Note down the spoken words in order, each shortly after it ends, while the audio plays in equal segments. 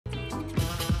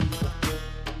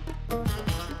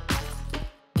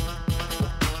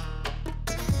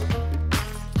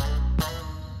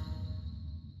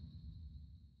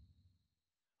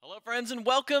friends, and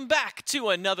welcome back to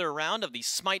another round of the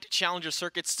SMITE Challenger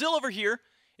Circuit. Still over here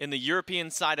in the European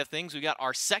side of things, we got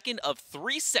our second of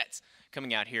 3 sets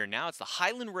coming out here now. It's the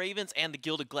Highland Ravens and the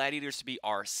Gilded Gladiators to be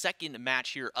our second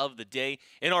match here of the day.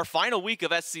 In our final week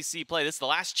of SCC play, this is the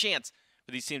last chance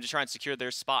for these teams to try and secure their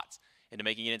spots into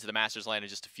making it into the Masters land in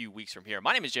just a few weeks from here.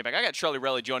 My name is J-Mac. I got Charlie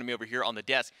Relly joining me over here on the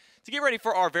desk to get ready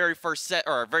for our very first set,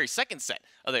 or our very second set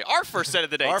of the our first set of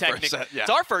the day. First set, yeah. It's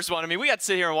our first one. I mean, we got to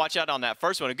sit here and watch out on that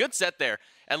first one. A good set there,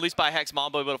 at least by Hex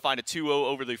Mambo, able to find a 2-0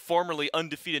 over the formerly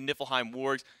undefeated Niflheim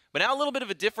Wargs. But now a little bit of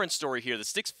a different story here.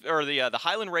 The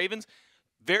Highland Ravens,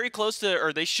 very close to,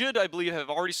 or they should, I believe, have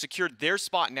already secured their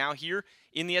spot now here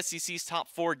in the SCC's top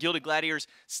 4. Gilded Gladiators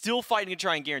still fighting to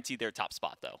try and guarantee their top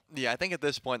spot, though. Yeah, I think at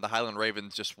this point, the Highland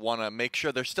Ravens just want to make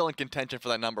sure they're still in contention for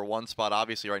that #1 spot.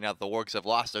 Obviously, right now that the Wargs have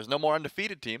lost, there's no more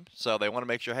undefeated team, so they want to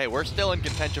make sure, hey, we're still in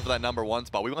contention for that #1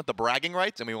 spot. We want the bragging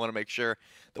rights, and we want to make sure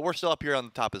that we're still up here on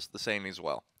the top as the same as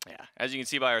well. Yeah, as you can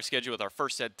see by our schedule with our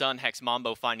first set done, Hex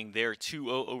Mambo finding their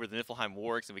 2-0 over the Niflheim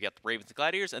Wargs, and we got the Ravens and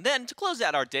Gladiators. And then, to close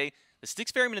out our day, the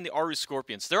Styx Ferrymen and the Aru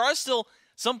Scorpions. There are still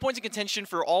some points of contention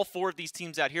for all 4 of these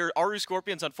teams out here. Aru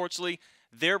Scorpions, unfortunately,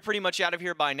 they're pretty much out of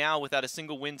here by now without a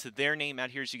single win to their name out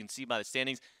here, as you can see by the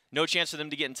standings. No chance for them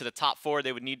to get into the top 4.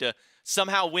 They would need to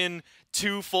somehow win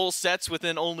 2 full sets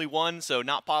within only 1, so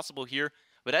not possible here.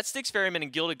 But that Styx Ferrymen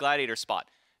and Gilded Gladiator spot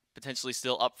potentially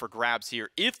still up for grabs here.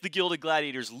 If the Gilded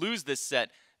Gladiators lose this set,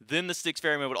 then the Styx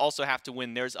Ferrymen would also have to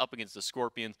win theirs up against the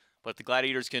Scorpions. But the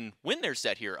Gladiators can win their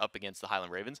set here up against the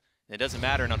Highland Ravens. And it doesn't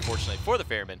matter, and unfortunately for the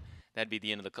Ferrymen, that'd be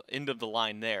the end of the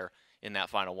line there in that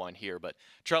final one here. But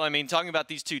Charlie, I mean, talking about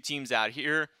these 2 teams out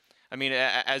here, I mean,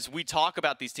 as we talk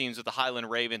about these teams with the Highland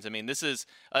Ravens, I mean, this is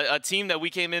a team that we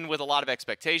came in with a lot of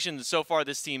expectations. And so far,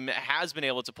 this team has been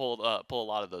able to pull a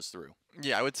lot of those through.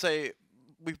 Yeah, I would say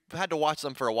we've had to watch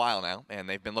them for a while now, and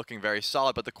they've been looking very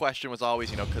solid, but the question was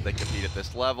always, could they compete at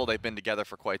this level? They've been together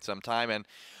for quite some time, and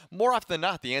more often than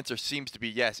not, the answer seems to be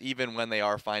yes, even when they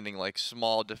are finding, like,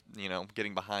 small,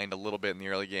 getting behind a little bit in the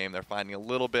early game. They're finding a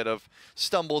little bit of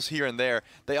stumbles here and there.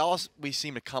 We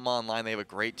seem to come online. They have a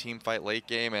great team fight late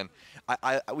game, and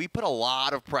we put a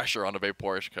lot of pressure on the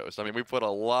Vaporish Coast. I mean, we put a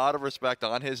lot of respect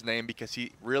on his name because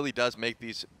he really does make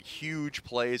these huge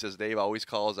plays, as Dave always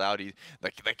calls out. He's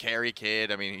the carry kid.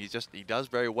 I mean, he does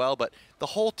very well, but the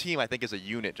whole team, I think, as a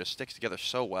unit just sticks together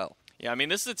so well. Yeah, I mean,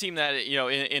 this is a team that,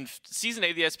 in Season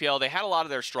 8 of the SPL, they had a lot of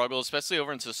their struggles, especially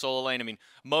over into the solo lane. I mean,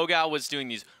 Mogao was doing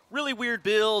these really weird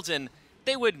builds, and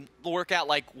they would work out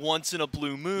like once in a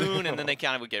blue moon, and then they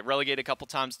kind of would get relegated a couple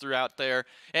times throughout there.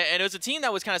 And it was a team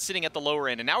that was kind of sitting at the lower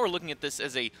end, and now we're looking at this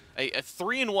as a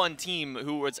 3-1 team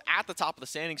who was at the top of the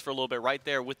standings for a little bit right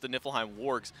there with the Niflheim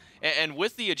Wargs. And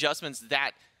with the adjustments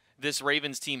that this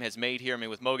Ravens team has made here, I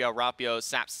mean, with Mogao, Rapio,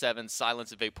 Sap 7,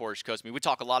 Silence, and Vaporish Coast. I mean, we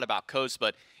talk a lot about Coast,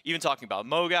 but even talking about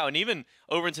Mogao, and even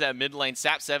over into that mid lane,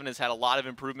 Sap 7 has had a lot of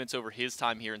improvements over his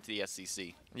time here into the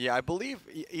SCC. Yeah, I believe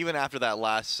even after that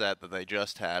last set that they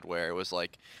just had, where it was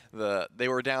like they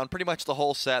were down pretty much the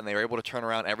whole set, and they were able to turn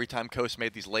around every time Coast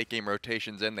made these late game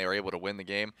rotations in, they were able to win the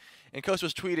game. And Coast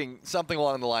was tweeting something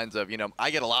along the lines of,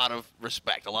 I get a lot of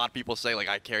respect. A lot of people say, like,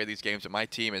 I carry these games, and my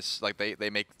team is, like, they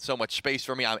make so much space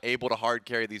for me. I'm able to hard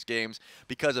carry these games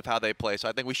because of how they play. So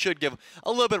I think we should give a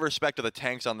little bit of respect to the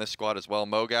tanks on this squad as well.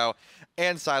 Mogao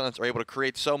and Silence are able to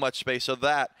create so much space so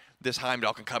that this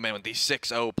Heimdall can come in with these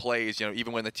 6-0 plays,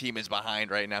 even when the team is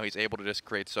behind right now. He's able to just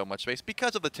create so much space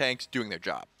because of the tanks doing their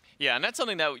job. Yeah, and that's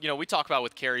something that, we talk about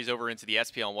with carries over into the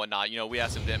SPL and whatnot. We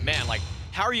ask them, man, like,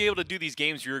 how are you able to do these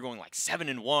games where you're going like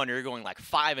 7-1 or you're going like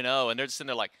 5-0, and they're just sitting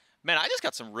there like, man, I just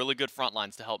got some really good front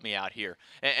lines to help me out here.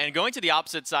 And going to the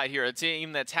opposite side here, a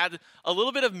team that's had a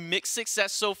little bit of mixed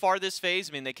success so far this phase.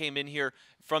 I mean, they came in here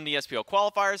from the SPL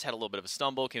qualifiers, had a little bit of a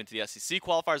stumble, came into the SEC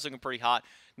qualifiers looking pretty hot.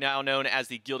 Now known as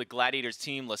the Gilded Gladiators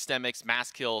team, Lestemix,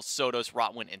 Maskill, Sotos,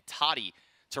 Rotwin, and Toddy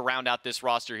to round out this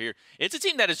roster here. It's a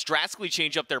team that has drastically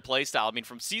changed up their play style. I mean,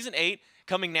 from Season 8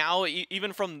 coming now,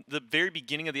 even from the very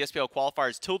beginning of the SPL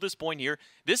qualifiers till this point here,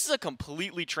 this is a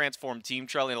completely transformed team,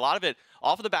 Charlie, and a lot of it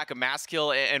off of the back of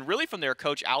Maskill and really from their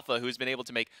coach Alpha, who's been able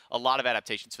to make a lot of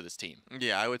adaptations for this team.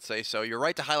 Yeah, I would say so. You're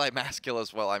right to highlight Maskill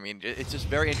as well. I mean, it's just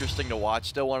very interesting to watch.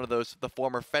 Still one of the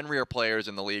former Fenrir players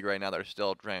in the league right now that are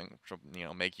still trying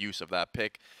to make use of that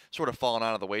pick, sort of falling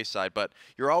out of the wayside. But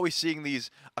you're always seeing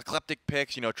these eclectic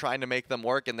picks, trying to make them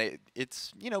work, and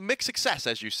it's mixed success,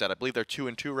 as you said. I believe they're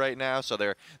 2-2 right now, so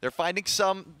they're finding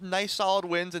some nice solid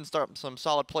wins and some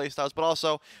solid play styles, but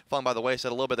also falling by the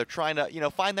wayside a little bit. They're trying to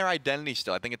find their identity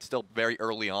still. I think it's still very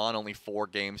early on, only 4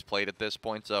 games played at this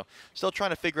point, so still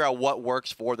trying to figure out what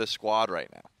works for this squad right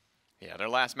now. Yeah, their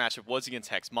last matchup was against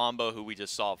Hex Mambo, who we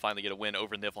just saw finally get a win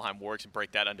over Niflheim Warwick and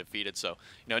break that undefeated. So,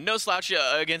 no slouch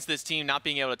against this team, not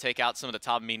being able to take out some of the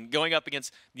top. I mean, going up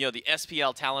against, the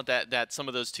SPL talent that some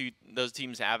of those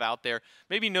teams have out there.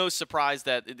 Maybe no surprise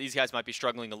that these guys might be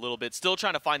struggling a little bit. Still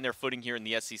trying to find their footing here in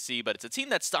the SEC, but it's a team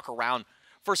that's stuck around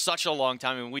for such a long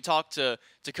time. I mean, we talked to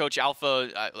Coach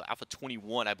Alpha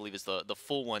 21, I believe is the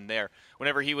full one there.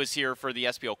 Whenever he was here for the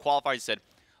SPL qualifier, he said,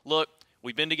 look,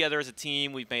 we've been together as a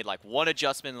team. We've made like one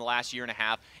adjustment in the last year and a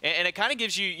half. And it kind of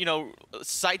gives you,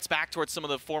 sights back towards some of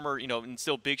the former, and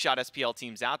still big shot SPL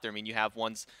teams out there. I mean, you have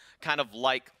ones kind of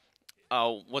like,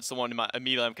 what's the one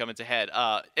immediately I'm coming to head?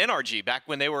 NRG, back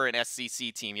when they were an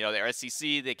SCC team. They're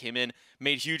SCC, they came in,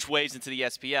 made huge waves into the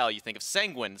SPL. You think of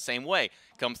Sanguine, the same way.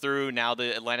 Come through, now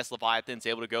the Atlantis Leviathan's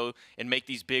able to go and make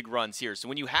these big runs here. So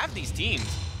when you have these teams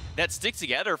that stick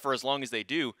together for as long as they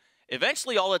do,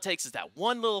 eventually all it takes is that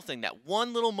one little thing, that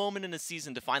one little moment in the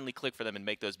season to finally click for them and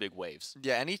make those big waves.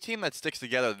 Yeah, any team that sticks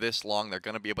together this long, they're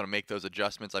going to be able to make those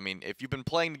adjustments. I mean, if you've been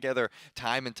playing together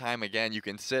time and time again, you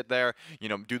can sit there,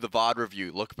 do the VOD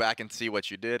review, look back and see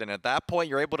what you did, and at that point,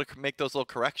 you're able to make those little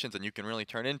corrections, and you can really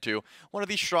turn into one of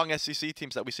these strong SEC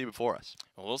teams that we see before us.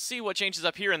 Well, we'll see what changes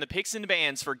up here in the picks and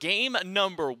bans for game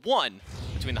number 1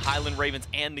 between the Highland Ravens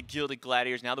and the Gilded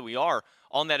Gladiators. Now that we are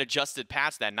on that adjusted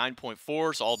patch, that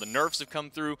 9.4, so all the nerfs have come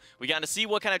through. We got to see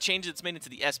what kind of changes it's made into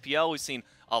the SPL. We've seen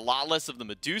a lot less of the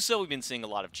Medusa. We've been seeing a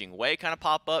lot of Jingwei kind of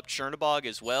pop up, Chernobog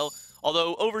as well.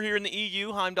 Although over here in the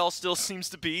EU, Heimdall still seems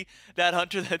to be that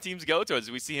hunter that teams go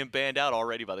towards. We see him banned out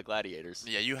already by the Gladiators.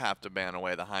 Yeah, you have to ban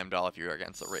away the Heimdall if you're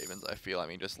against the Ravens, I feel. I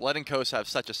mean, just letting Coast have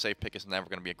such a safe pick is never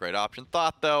going to be a great option.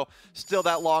 Thought, though, still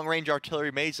that long-range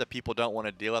artillery mage that people don't want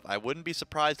to deal with. I wouldn't be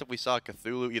surprised if we saw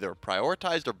Cthulhu either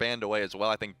prioritized or banned away as well.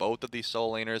 I think both of these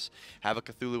soul laners have a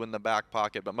Cthulhu in the back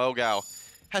pocket, but Mogao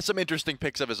has some interesting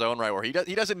picks of his own right where he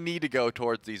doesn't need to go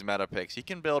towards these meta picks. He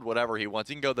can build whatever he wants.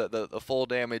 He can go the full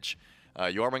damage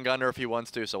Jormungandr if he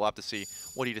wants to, so we'll have to see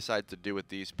what he decides to do with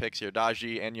these picks here.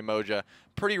 Daji and Yamoja,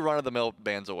 pretty run-of-the-mill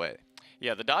bans away.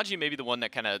 Yeah, the Daji may be the one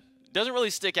that kind of doesn't really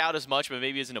stick out as much, but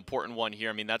maybe is an important one here.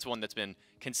 I mean, that's one that's been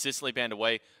consistently banned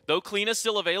away. Though Kleina's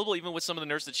still available, even with some of the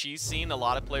nerfs that she's seen, a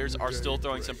lot of players are still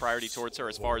throwing some priority towards her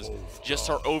as far as just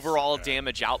her overall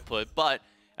damage output. But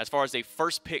as far as a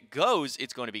first pick goes,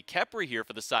 it's going to be Khepri here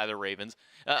for the side of the Ravens,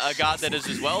 a god that has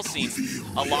as well seen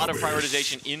a lot of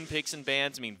prioritization in picks and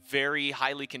bans. I mean, very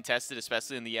highly contested,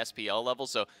 especially in the SPL level.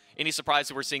 So any surprise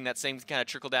that we're seeing that same kind of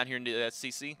trickle down here into the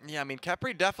SCC? Yeah, I mean,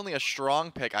 Khepri definitely a strong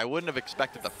pick. I wouldn't have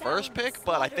expected the first pick,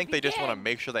 but I think they just want to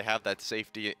make sure they have that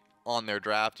safety on their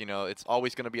draft. It's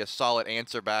always going to be a solid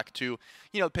answer back to,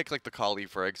 picks like the Kali,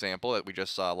 for example, that we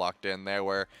just saw locked in there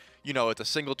where, it's a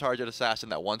single target assassin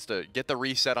that wants to get the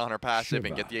reset on her passive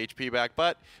and get the HP back.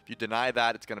 But if you deny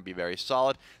that, it's going to be very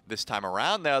solid. This time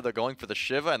around, though, they're going for the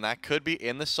Shiva, and that could be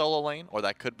in the solo lane or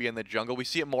that could be in the jungle. We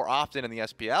see it more often in the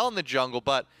SPL in the jungle,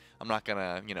 but I'm not going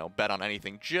to, bet on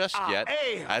anything just yet,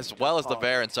 as well as the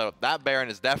Baron. So that Baron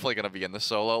is definitely going to be in the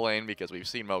solo lane because we've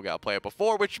seen Mogao play it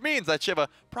before, which means that Shiva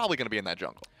probably going to be in that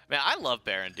jungle. Man, I love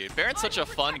Baron, dude. Baron's such a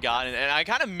fun god, and I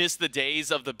kind of miss the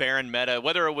days of the Baron meta,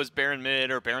 whether it was Baron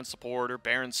mid or Baron support or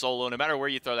Baron solo, no matter where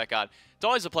you throw that god. It's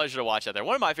always a pleasure to watch out there.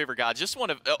 One of my favorite gods, just one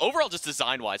of, overall just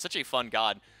design-wise, such a fun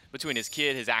god. Between his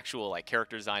kid, his actual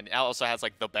character design, it also has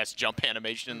the best jump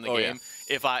animation in the game.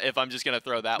 Yeah. If I'm just gonna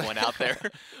throw that one out there,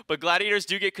 but Gladiators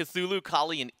do get Cthulhu,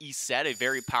 Kali, and Iset, a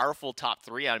very powerful top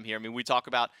 3 out of here. I mean, we talk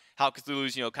about how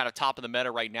Cthulhu's kind of top of the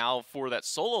meta right now for that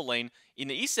solo lane. In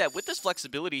the Iset, with this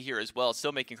flexibility here as well,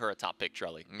 still making her a top pick,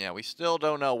 Trelly. Yeah, we still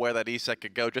don't know where that Iset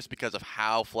could go just because of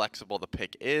how flexible the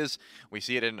pick is. We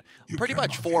see it in pretty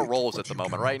much 4 roles at the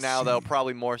moment. Right now, though,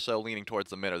 probably more so leaning towards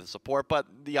the mid or the support, but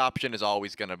the option is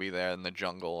always going to be there in the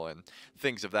jungle and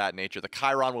things of that nature. The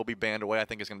Chiron will be banned away. I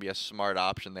think is going to be a smart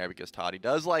option there because Toddy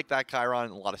does like that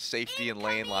Chiron, a lot of safety in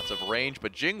lane, lots of range.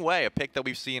 But Jingwei, a pick that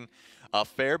we've seen a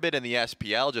fair bit in the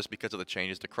SPL just because of the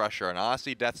changes to Crusher and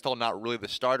Aussie. Death's Toll not really the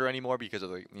starter anymore because of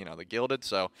the the Gilded.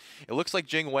 So it looks like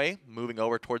Jingwei moving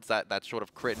over towards that sort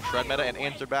of crit and shred meta and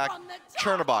answer back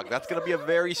Chernobog. That's going to be a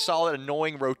very solid,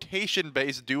 annoying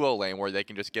rotation-based duo lane where they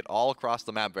can just get all across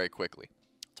the map very quickly.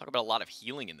 Talk about a lot of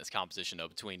healing in this composition, though,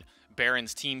 between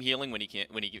Baron's team healing when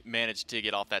he managed to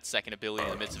get off that second ability in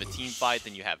the midst of a team fight.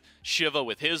 Then you have Shiva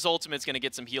with his ultimate's going to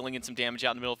get some healing and some damage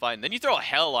out in the middle of the fight. And then you throw a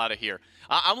Hell out of here.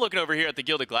 I'm looking over here at the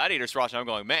Gilded Gladiators roster, and I'm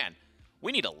going, man,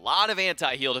 we need a lot of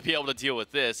anti-heal to be able to deal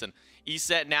with this. And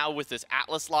Iset now with this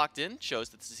Atlas locked in shows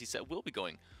that this Iset will be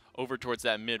going over towards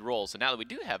that mid-roll. So now that we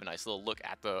do have a nice little look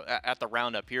at the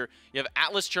roundup here, you have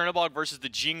Atlas Chernobog versus the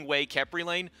Jingwei Khepri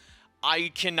lane.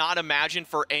 I cannot imagine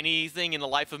for anything in the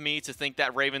life of me to think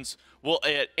that Ravens will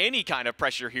add any kind of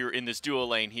pressure here in this duo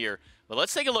lane here. But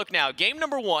let's take a look now. Game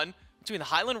number 1 between the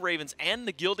Highland Ravens and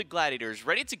the Gilded Gladiators,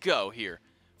 ready to go here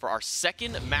for our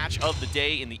second match of the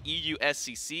day in the EU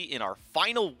SCC in our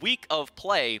final week of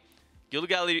play.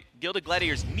 Gilded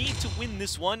Gladiators need to win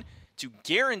this one to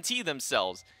guarantee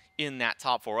themselves in that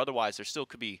top 4. Otherwise, there still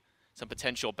could be some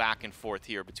potential back and forth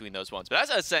here between those ones. But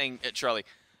as I was saying, Charlie,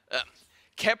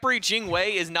 Khepri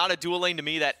Jingwei is not a dual lane to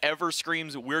me that ever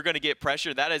screams we're going to get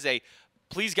pressure. That is a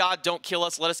please God don't kill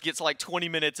us, let us get to like 20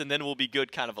 minutes and then we'll be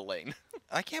good kind of a lane.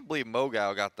 I can't believe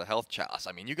Mogao got the health chalice.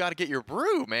 I mean, you got to get your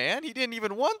brew, man. He didn't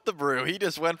even want the brew. He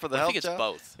just went for the health chalice. I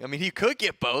think it's both. I mean, he could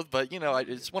get both, but, you know,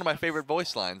 it's one of my favorite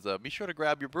voice lines. Be sure to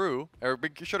grab your brew, or be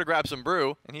sure to grab some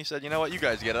brew. And he said, you know what, you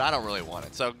guys get it. I don't really want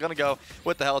it. So I'm going to go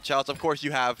with the health chalice. Of course,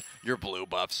 you have your blue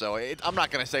buff, so I'm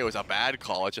not going to say it was a bad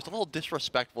call. It's just a little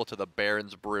disrespectful to the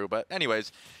Baron's brew. But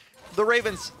anyways, the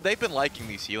Ravens, they've been liking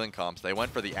these healing comps. They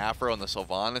went for the Afro and the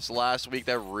Sylvanas last week.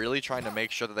 They're really trying to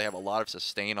make sure that they have a lot of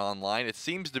sustain online. It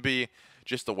seems to be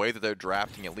just the way that they're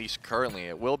drafting, at least currently.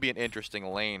 It will be an interesting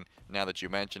lane now that you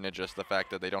mentioned it, just the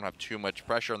fact that they don't have too much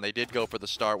pressure. And they did go for the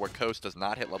start where Coast does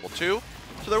not hit level 2.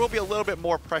 So there will be a little bit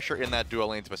more pressure in that dual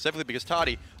lane, specifically because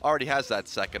Toddy already has that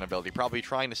second ability. Probably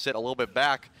trying to sit a little bit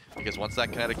back, because once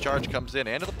that kinetic charge comes in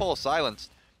and the Pole of Silence,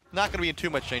 not going to be in too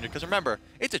much danger, because remember,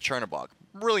 it's a Chernobog.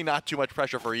 Really not too much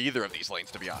pressure for either of these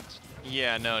lanes, to be honest.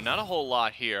 Yeah, no, not a whole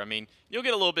lot here. I mean, you'll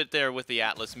get a little bit there with the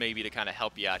Atlas maybe to kind of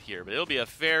help you out here, but it'll be a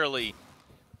fairly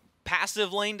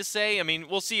passive lane to say. I mean,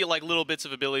 we'll see like little bits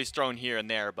of abilities thrown here and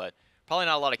there, but probably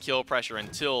not a lot of kill pressure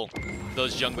until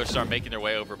those junglers start making their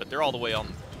way over, but they're all the way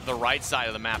on the right side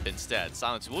of the map instead.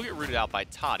 Silence will get rooted out by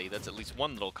Toddy. That's at least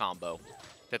one little combo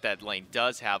that lane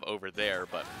does have over there.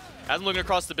 But as I'm looking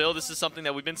across the build, this is something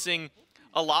that we've been seeing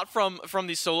a lot from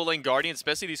these solo lane Guardians,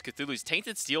 especially these Cthulhu's.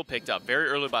 Tainted Steel picked up very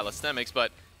early by Lastemics,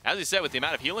 but as you said, with the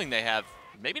amount of healing they have,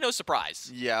 maybe no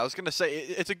surprise. Yeah, I was going to say,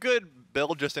 it's a good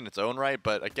build just in its own right,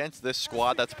 but against this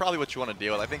squad, that's probably what you want to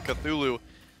deal with. I think Cthulhu,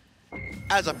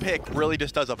 as a pick, really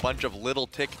just does a bunch of little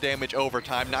tick damage over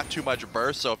time, not too much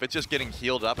burst, so if it's just getting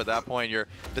healed up at that point, your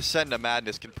Descent to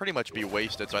Madness can pretty much be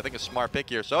wasted. So I think a smart pick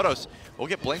here. Sotos will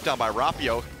get blinked on by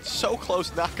Rapio. So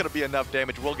close, not going to be enough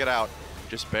damage. Will get out.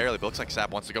 Just barely, but looks like Sap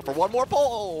wants to go for one more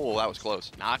pull. Oh, that was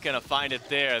close. Not going to find it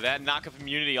there. That knock-off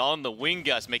immunity on the Wing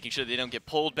Gust, making sure they don't get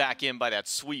pulled back in by that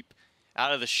sweep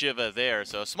out of the Shiva there.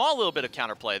 So a small little bit of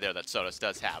counterplay there that Sotos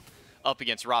does have up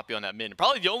against Rapio on that mid.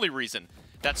 Probably the only reason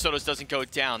that Sotos doesn't go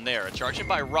down there. A charge in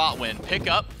by Rotwin.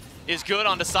 Pickup is good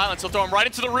onto Silence. He'll throw him right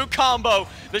into the root combo.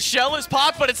 The shell is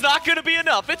popped, but it's not going to be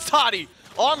enough. It's Toddy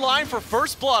online for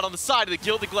first blood on the side of the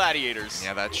Gilded Gladiators.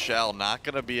 Yeah, that shell not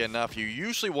going to be enough. You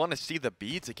usually want to see the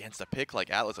beads against a pick like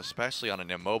Atlas, especially on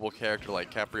an immobile character like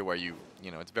Khepri, where you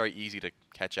know, it's very easy to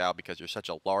catch out because you're such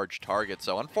a large target.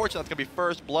 So unfortunately, it's going to be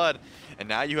first blood, and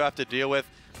now you have to deal with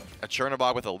a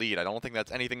Chernobog with a lead. I don't think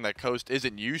that's anything that Coast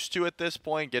isn't used to at this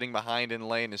point. Getting behind in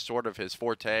lane is sort of his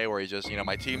forte, where he's just, you know,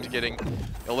 my team's getting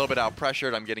a little bit out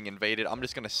pressured. I'm getting invaded. I'm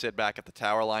just going to sit back at the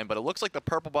tower line. But it looks like the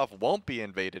purple buff won't be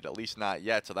invaded, at least not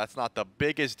yet. So that's not the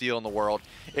biggest deal in the world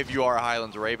if you are a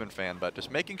Highlands Raven fan. But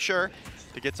just making sure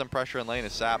to get some pressure in lane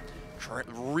is Sap.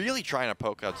 Really trying to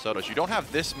poke out Sotos. You don't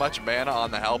have this much mana on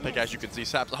the Hell Pick. As you can see,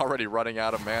 Sap's already running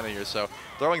out of mana here. So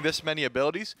throwing this many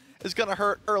abilities is going to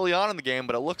hurt early on in the game,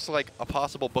 but it looks like a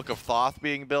possible Book of Thoth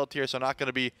being built here, so not going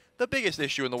to be the biggest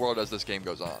issue in the world as this game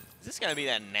goes on. Is this going to be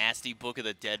that nasty Book of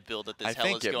the Dead build that this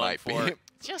Hell is going might for? Be.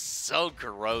 Just so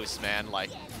gross, man.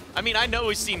 Like, I mean, I know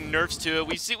we've seen nerfs to it.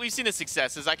 We've seen the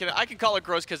successes. I can call it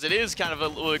gross because it is kind of a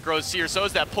little gross here. So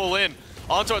is that pull in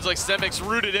on towards like Stemix,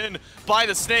 rooted in by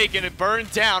the snake, and it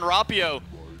burned down. Rapio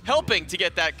helping to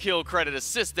get that kill credit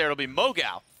assist there. It'll be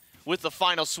Mogao with the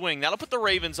final swing. That'll put the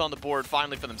Ravens on the board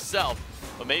finally for themselves.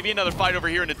 But maybe another fight over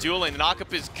here in the duel lane. The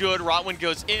knockup is good. Rotwin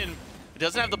goes in. It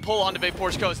doesn't have the pull onto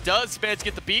Vapor's Coast. Does manage to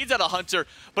get the beads out of Hunter,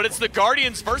 but it's the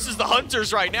Guardians versus the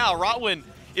Hunters right now. Rotwin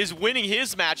is winning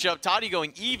his matchup. Toddy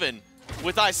going even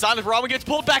with Ice Silent. Rotwin gets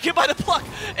pulled back in by the pluck.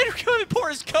 And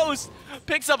Vapor's Coast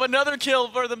picks up another kill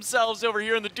for themselves over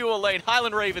here in the dual lane.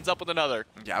 Highland Ravens up with another.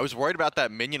 Yeah, I was worried about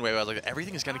that minion wave. I was like,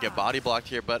 everything is going to get body blocked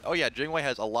here. But, oh yeah, Jingwei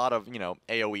has a lot of, you know,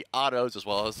 AoE autos as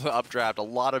well as the updraft. A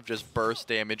lot of just burst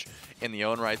damage in the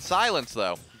own right. Silence,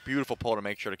 though. Beautiful pull to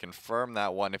make sure to confirm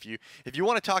that one. If you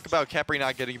want to talk about Khepri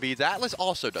not getting beads, Atlas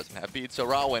also doesn't have beads. So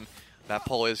Rotwin, that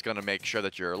pull is going to make sure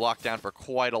that you're locked down for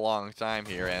quite a long time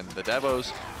here. And the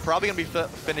Devos probably going to be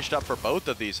finished up for both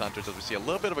of these Hunters as we see a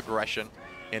little bit of aggression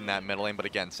in that middle lane. But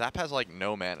again, Sap has like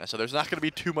no mana, so there's not going to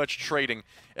be too much trading,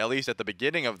 at least at the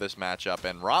beginning of this matchup.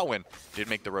 And Rotwin did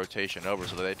make the rotation over,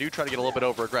 so they do try to get a little bit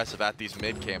over aggressive at these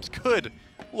mid camps. Could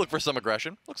look for some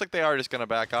aggression. Looks like they are just going to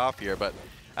back off here, but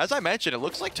as I mentioned, it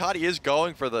looks like Toddy is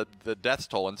going for the Death's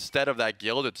Toll instead of that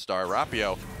Gilded Star.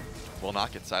 Rapio will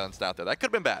not get silenced out there. That could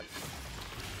have been bad.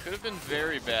 Could have been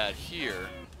very bad here.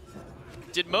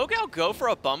 Did Mogao go for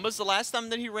a Bumbas the last time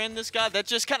that he ran this guy? That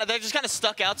just kind of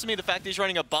stuck out to me, the fact that he's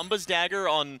running a Bumbas dagger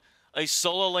on a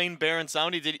solo lane Baron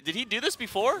Soundy. Did he do this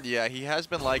before? Yeah, he has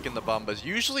been liking the Bumbas.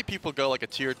 Usually people go like a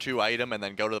tier 2 item and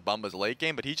then go to the Bumbas late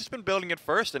game, but he's just been building it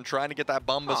first and trying to get that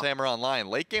Bumbas hammer online.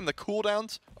 Late game, the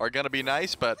cooldowns are going to be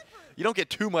nice, but you don't get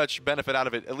too much benefit out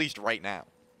of it, at least right now.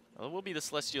 Well, it will be the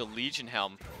Celestial Legion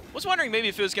helm. Was wondering maybe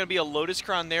if it was going to be a Lotus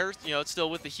Crown there. You know, it's still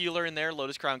with the healer in there.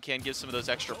 Lotus Crown can give some of those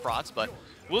extra prots, but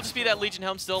will just be that Legion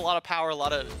helm. Still a lot of power, a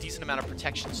lot of decent amount of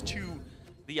protections to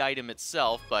the item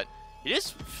itself, but it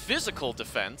is physical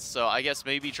defense, so I guess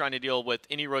maybe trying to deal with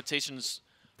any rotations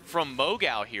from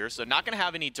Mogao here. So not going to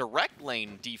have any direct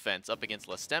lane defense up against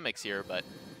Lestemics here, but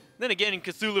then again, in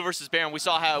Cthulhu versus Baron, we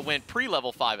saw how it went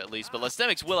pre-level 5 at least, but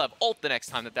Lestemics will have ult the next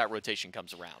time that rotation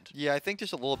comes around. Yeah, I think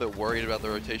just a little bit worried about the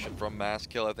rotation from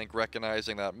Maskill. I think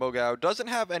recognizing that Mogao doesn't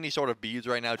have any sort of beads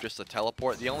right now, just to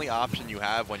teleport. The only option you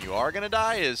have when you are going to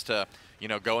die is to, you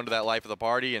know, go into that life of the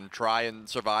party and try and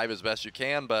survive as best you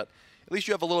can, but at least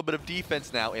you have a little bit of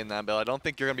defense now in that build. I don't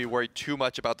think you're going to be worried too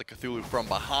much about the Cthulhu from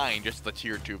behind, just the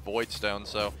tier 2 Void Stone,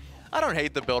 so I don't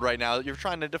hate the build right now. You're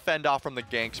trying to defend off from the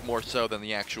ganks more so than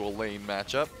the actual lane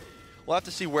matchup. We'll have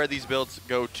to see where these builds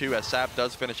go to as Sap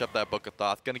does finish up that Book of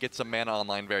Thoth. Going to get some mana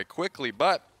online very quickly,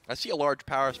 but I see a large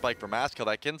power spike for Maskill.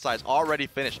 That kin size already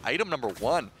finished. Item number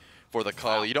 1 for the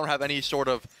Kali. You don't have any sort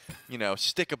of, you know,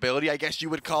 stick ability, I guess you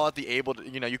would call it. The able to,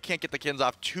 you know, you can't get the kins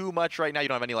off too much right now. You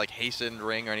don't have any like hastened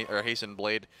ring or hastened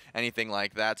blade, anything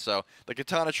like that. So the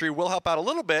Katana tree will help out a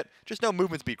little bit. Just no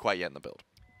movement speed quite yet in the build.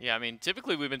 Yeah, I mean,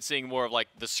 typically we've been seeing more of like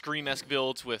the Scream-esque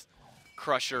builds with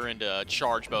Crusher and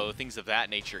Charge Bow, things of that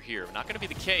nature here. Not going to be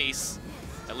the case,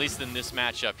 at least in this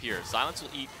matchup here. Silence will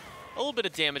eat a little bit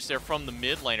of damage there from the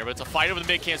mid laner, but it's a fight over the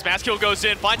mid camps. Maskill goes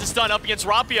in, finds a stun up against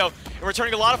Rapio, and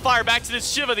returning a lot of fire back to this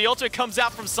Shiva. The ultimate comes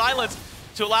out from Silence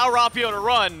to allow Rapio to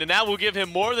run, and that will give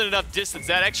him more than enough distance.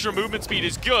 That extra movement speed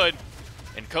is good,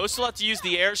 and Coastal had to use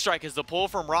the airstrike as the pull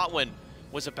from Rotwin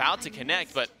was about to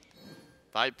connect, but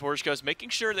Porshko's making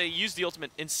sure they use the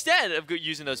ultimate instead of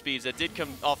using those beads that did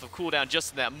come off of cooldown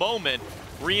just in that moment.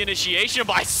 Reinitiation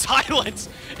by Silence,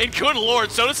 and good lord,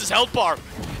 Sodas' health bar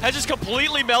has just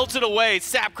completely melted away.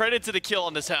 Sap, credit to the kill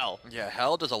on this Hell. Yeah,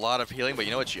 Hell does a lot of healing, but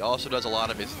you know what? She also does a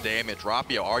lot of his damage.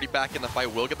 Rapio already back in the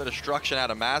fight, will get the destruction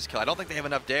out of Maskill. I don't think they have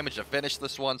enough damage to finish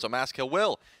this one, so Maskill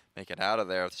will make it out of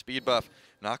there. Speed buff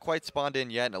not quite spawned in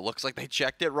yet, and it looks like they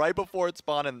checked it right before it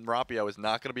spawned, and Rapio is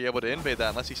not going to be able to invade that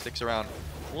unless he sticks around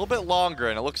a little bit longer,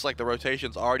 and it looks like the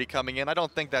rotation's already coming in. I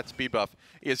don't think that speed buff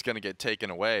is going to get taken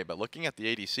away, but looking at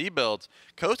the ADC builds,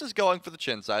 Coast is going for the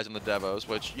chin size and the Devos,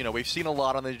 which, you know, we've seen a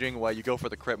lot on the Jingwei. You go for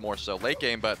the crit more so late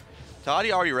game, but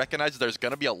Toddy already recognizes there's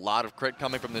going to be a lot of crit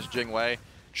coming from this Jingwei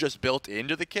just built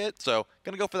into the kit, so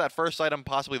gonna go for that first item,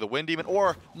 possibly the Wind Demon,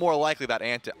 or more likely that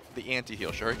the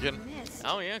anti-heal Shuriken.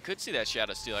 Oh yeah, could see that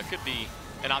Shadow Steel. That could be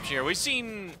an option here. We've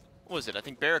seen, what was it? I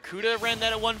think Barracuda ran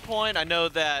that at one point. I know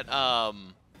that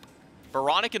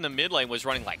Veronic in the mid lane was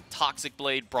running like Toxic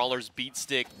Blade, Brawler's Beat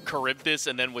Stick, Charybdis,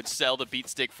 and then would sell the Beat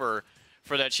Stick for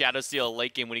that Shadow Steel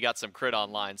late game when he got some crit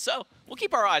online. So we'll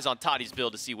keep our eyes on Toddy's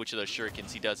build to see which of those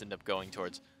Shurikens he does end up going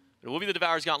towards. But it will be the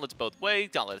Devourer's Gauntlets both ways,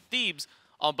 Gauntlet of Thebes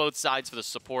on both sides for the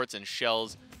supports and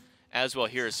shells as well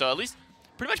here. So at least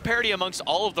pretty much parity amongst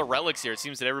all of the relics here. It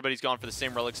seems that everybody's gone for the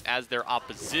same relics as their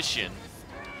opposition.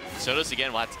 Sodos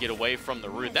again will have to get away from the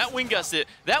root. That Wind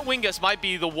Gust might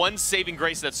be the one saving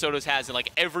grace that Sodos has in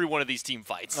like every one of these team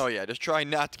fights. Oh yeah, just try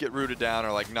not to get rooted down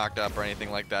or like knocked up or anything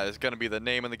like that. It's going to be the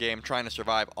name of the game, trying to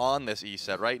survive on this E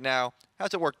set. Right now,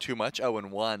 hasn't worked too much,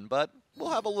 0-1, but we'll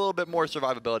have a little bit more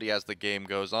survivability as the game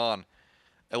goes on.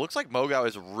 It looks like Mogao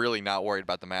is really not worried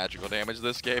about the magical damage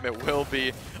this game. It will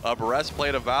be a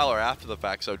Breastplate of Valor after the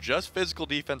fact. So just physical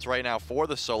defense right now for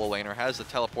the solo laner. Has the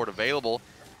teleport available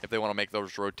if they want to make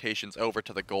those rotations over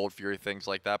to the Gold Fury, things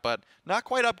like that. But not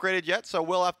quite upgraded yet, so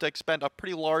we'll have to expend a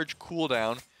pretty large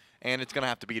cooldown, and it's going to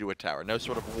have to be to a tower. No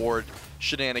sort of ward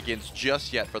shenanigans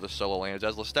just yet for the solo laners.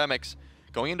 As Lestemics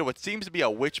going into what seems to be a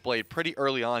Witchblade pretty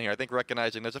early on here. I think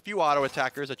recognizing there's a few auto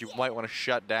attackers that you might want to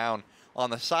shut down on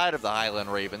the side of the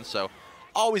Highland Ravens, so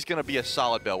always going to be a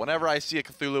solid build. Whenever I see a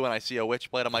Cthulhu and I see a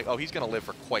Witchblade, I'm like, oh, he's going to live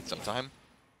for quite some time.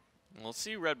 We'll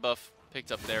see red buff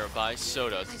picked up there by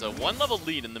Soda. It's a 1-level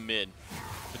lead in the mid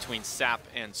between Sap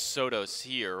and Sodos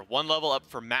here. One level up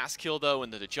for Maskill, though,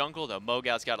 into the jungle, though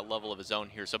Mogau's got a level of his own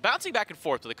here. So bouncing back and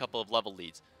forth with a couple of level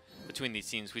leads between these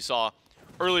teams. We saw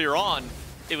earlier on,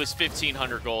 it was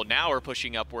 1,500 gold. Now we're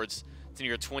pushing upwards to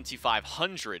near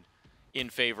 2,500 in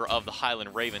favor of the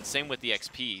Highland Ravens. Same with the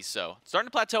XP. So starting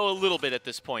to plateau a little bit at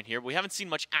this point here. We haven't seen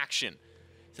much action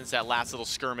since that last little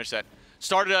skirmish that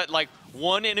started at like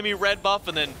one enemy red buff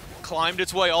and then climbed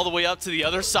its way all the way up to the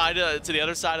other side of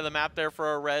the map there for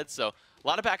our red. So a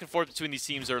lot of back and forth between these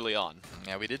teams early on.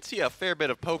 Yeah, we did see a fair bit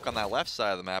of poke on that left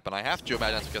side of the map, and I have to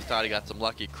imagine that's because Toddy got some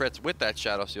lucky crits with that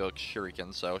Shadow Seal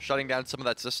Shuriken. So shutting down some of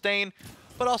that sustain,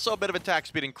 but also a bit of attack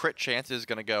speed and crit chance is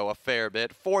going to go a fair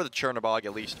bit for the Chernobog,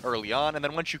 at least early on. And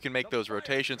then once you can make those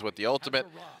rotations with the ultimate,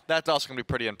 that's also going to be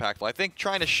pretty impactful. I think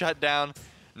trying to shut down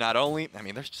not only, I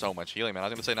mean, there's so much healing, man. I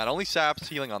was going to say not only Sap's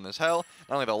healing on this hell,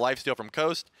 not only the lifesteal from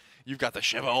Coast, you've got the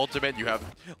Shiva ultimate, you have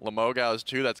Lamogau's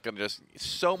too, that's going to just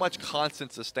so much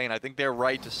constant sustain. I think they're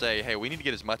right to say, hey, we need to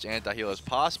get as much anti-heal as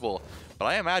possible. But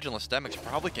I imagine Lastemics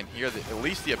probably can hear at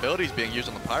least the abilities being used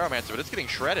on the Pyromancer, but it's getting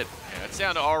shredded. Yeah, it's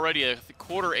down to already a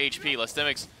quarter HP.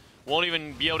 Lastemics won't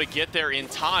even be able to get there in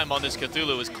time on this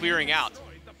Cthulhu. Is clearing out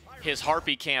his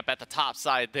Harpy camp at the top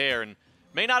side there, and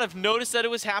may not have noticed that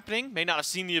it was happening, may not have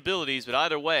seen the abilities, but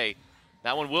either way,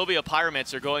 that one will be a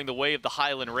Pyromancer going the way of the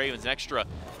Highland Ravens. An extra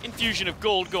infusion of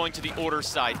gold going to the Order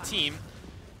side team.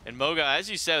 And Moga, as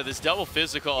you said, this double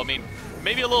physical, I mean,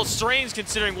 maybe a little strange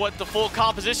considering what the full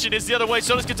composition is the other way.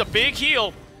 Sodas gets a big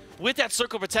heal with that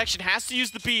circle protection, has to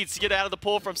use the beads to get out of the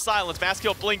pull from Silence.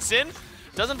 Maskill blinks in,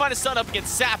 doesn't find a stun up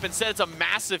against Sap, instead it's a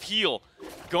massive heal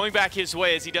going back his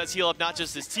way as he does heal up not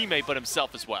just his teammate, but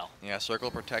himself as well. Yeah, circle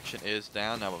protection is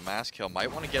down now, but Maskill might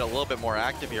want to get a little bit more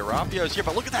active here. Rapio's here,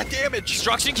 but look at that damage!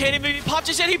 Destruction can't even be popped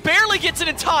just yet. He barely gets it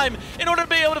in time in order to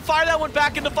be able to fire that one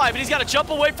back into five, but he's got to jump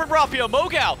away from Rapio.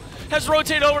 Mogao has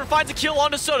rotated over and finds a kill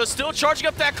onto Soda, still charging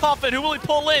up that coffin. Who will he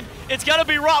pull in? It's got to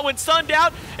be Rotwin, stunned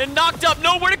out and knocked up,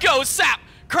 nowhere to go. Sap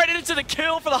credited to the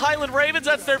kill for the Highland Ravens.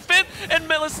 That's their fifth, and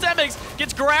Milistemics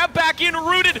gets grabbed back in,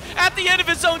 rooted at the end of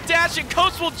his own dash, and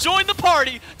Coast will join the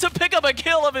party to pick up a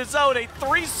kill of his own. A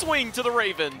 3-swing to the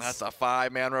Ravens. That's a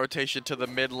 5-man rotation to the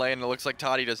mid lane, and it looks like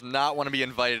Toddy does not want to be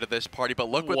invited to this party, but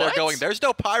look where they're going. There's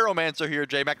no Pyromancer here,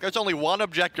 J-Mac. There's only one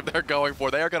objective they're going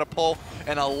for. They are going to pull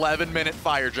an 11-minute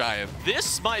Fire Giant.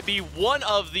 This might be one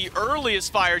of the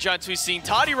earliest Fire Giants we've seen.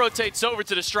 Toddy rotates over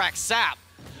to distract Sap,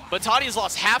 but Toddy has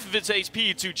lost half of its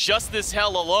HP to just this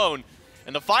hell alone.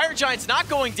 And the Fire Giant's not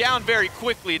going down very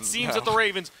quickly. It seems that the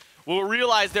Ravens will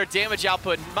realize their damage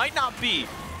output might not be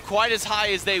quite as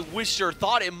high as they wished or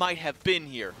thought it might have been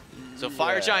here. So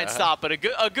Fire Giant stop, but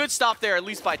a good stop there, at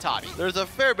least by Toddy. There's a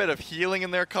fair bit of healing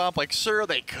in their comp. Like, sure,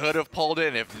 they could have pulled it,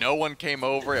 and if no one came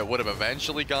over, it would have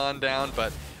eventually gone down.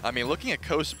 But, I mean, looking at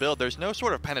Coast's build, there's no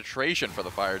sort of penetration for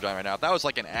the Fire Giant right now. If that was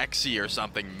like an Exy or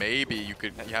something, maybe you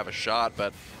have a shot.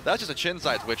 But that's just a chin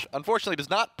size, which unfortunately does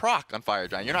not proc on Fire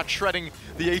Giant. You're not shredding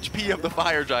the HP of the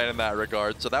Fire Giant in that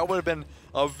regard. So that would have been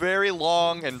a very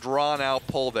long and drawn-out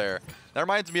pull there. That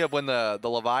reminds me of when the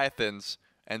Leviathans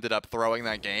ended up throwing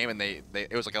that game, and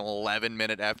it was like an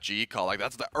 11-minute FG call. Like,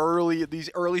 that's these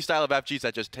early style of FGs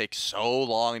that just take so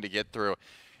long to get through.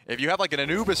 If you have like an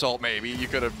Anubis ult, maybe you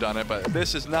could have done it, but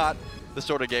this is not the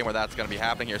sort of game where that's going to be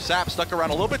happening here. Sap stuck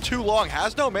around a little bit too long,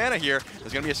 has no mana here.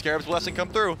 There's going to be a Scarab's Blessing come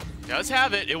through. Does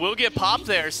have it. It will get popped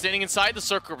there, standing inside the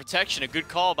circle of protection. A good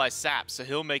call by Sap, so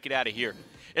he'll make it out of here.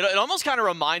 It almost kind of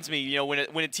reminds me, you know,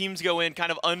 when teams go in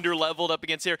kind of under-leveled up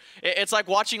against here, it's like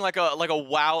watching like a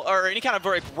WoW or any kind of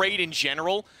like raid in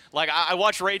general. Like, I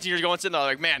watch raids and you're going sitting there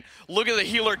like, man, look at the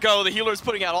healer go. The healer's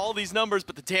putting out all these numbers,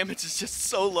 but the damage is just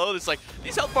so low. It's like,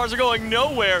 these health bars are going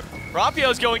nowhere.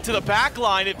 Rapio's going to the back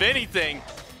line, if anything.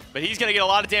 But he's going to get a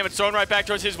lot of damage thrown right back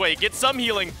towards his way. He gets some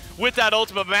healing with that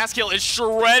ultimate. Maskill is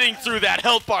shredding through that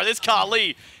health bar. This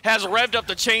Kali has revved up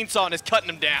the chainsaw and is cutting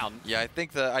him down. Yeah, I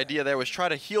think the idea there was try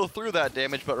to heal through that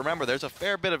damage, but remember, there's a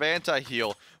fair bit of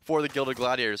anti-heal for the Gilded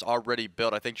Gladiators already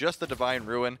built. I think just the Divine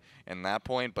Ruin in that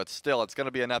point, but still, it's going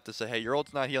to be enough to say, hey, your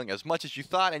ult's not healing as much as you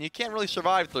thought, and you can't really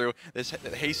survive through this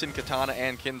Hasten Katana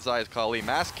and Kinsai's Kali.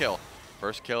 Maskill.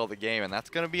 First kill of the game, and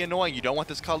that's going to be annoying. You don't want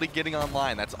this Kali getting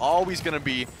online. That's always going to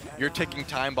be your ticking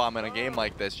time bomb in a game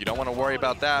like this. You don't want to worry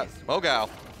about that. Mogao,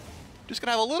 just going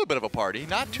to have a little bit of a party,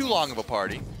 not too long of a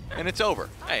party, and it's over.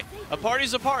 Hey, a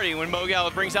party's a party when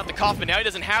Mogao brings out the coffin. Now he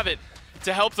doesn't have it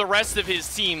to help the rest of his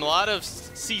team. A lot of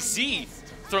CC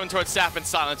thrown towards Sap and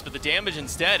Silence, but the damage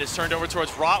instead is turned over towards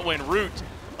Rotwin. Root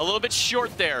a little bit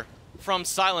short there from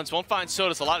Silence. Won't find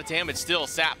Sodas. A lot of damage still.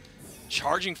 Sap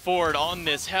charging forward on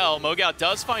this hell. Mogao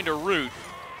does find a root,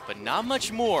 but not much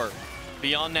more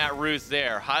beyond that root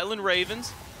there. Highland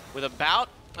Ravens with about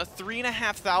a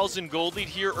 3,500 gold lead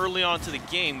here early on to the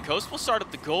game. Coast will start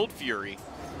up the Gold Fury,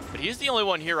 but he's the only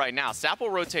one here right now. Sap will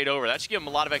rotate over. That should give him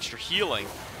a lot of extra healing.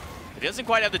 But he doesn't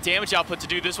quite have the damage output to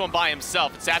do this one by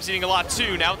himself. And Sap's eating a lot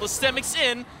too. Now with Lystemix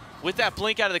in, with that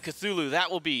blink out of the Cthulhu, that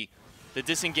will be the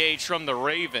disengage from the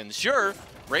Ravens. Sure,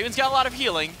 Ravens got a lot of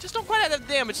healing, just don't quite have the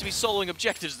damage to be soloing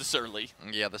objectives this early.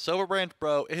 Yeah, the Silver Branch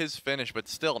Bro is finished, but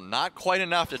still not quite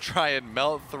enough to try and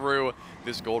melt through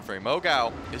this gold frame.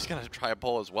 Mogao is going to try a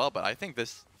pull as well, but I think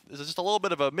this is just a little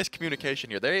bit of a miscommunication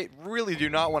here. They really do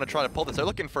not want to try to pull this. They're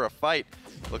looking for a fight.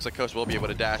 Looks like Coast will be able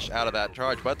to dash out of that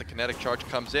charge, but the kinetic charge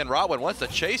comes in. Rotwin wants to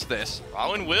chase this.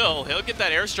 Rotwin will. He'll get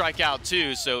that airstrike out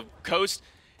too, so Coast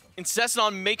insists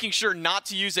on making sure not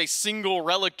to use a single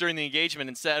relic during the engagement.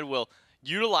 Instead, will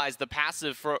utilize the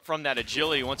passive from that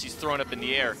agility once he's thrown up in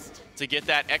the air to get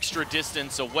that extra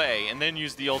distance away, and then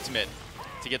use the ultimate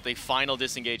to get the final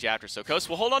disengage after. So Coast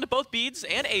will hold on to both beads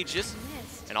and Aegis,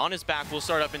 and on his back will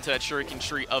start up into that Shuriken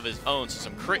tree of his own. So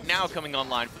some crit now coming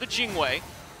online for the Jingwei,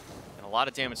 and a lot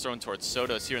of damage thrown towards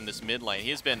Sotos here in this mid lane.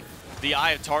 He has been the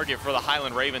eye of target for the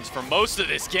Highland Ravens for most of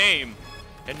this game,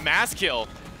 and Maskill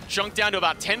chunked down to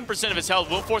about 10% of his health.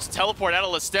 Will force a teleport out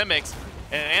of Lystemix.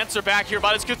 And an answer back here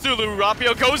by this Cthulhu.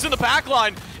 Rapio goes in the back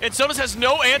line, and Sotos has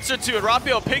no answer to it.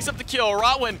 Rapio picks up the kill.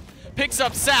 Rotwin picks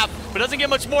up Sap, but doesn't get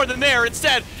much more than there.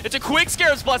 Instead, it's a quick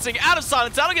Scarab's Blessing out of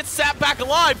silence. That'll get Sap back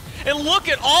alive. And look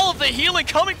at all of the healing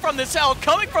coming from this hell,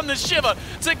 coming from this Shiva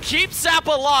to keep Sap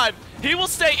alive. He will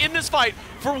stay in this fight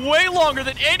for way longer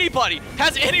than anybody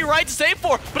has any right to save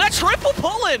for. But that triple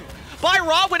pull-in by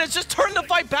Rotwin has just turned the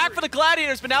fight back for the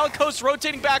Gladiators, but now Coast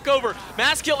rotating back over.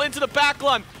 Maskill into the back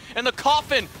line, and the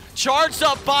Coffin charged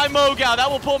up by Mogao.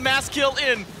 That will pull Maskill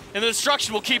in, and the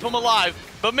destruction will keep him alive,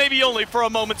 but maybe only for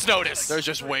a moment's notice. There's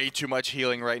just way too much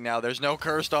healing right now. There's no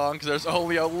Cursed Onks. There's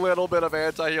only a little bit of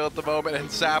anti-heal at the moment,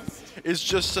 and Sap is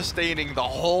just sustaining the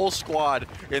whole squad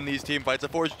in these team fights.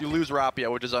 Of course, you lose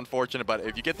Rapia, which is unfortunate, but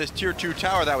if you get this tier 2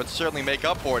 tower, that would certainly make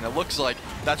up for it, and it looks like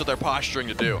that's what they're posturing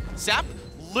to do. Sap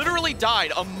literally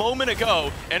died a moment ago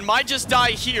and might just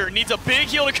die here. Needs a big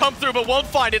heal to come through, but won't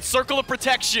find it. Circle of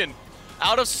Protection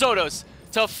out of Sotos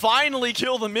to finally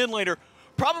kill the mid laner.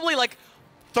 Probably like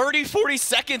 30, 40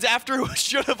 seconds after it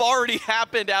should have already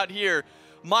happened out here.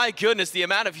 My goodness, the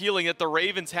amount of healing that the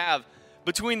Ravens have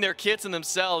between their kits and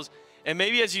themselves. And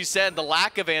maybe, as you said, the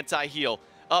lack of anti-heal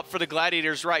up for the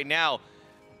Gladiators right now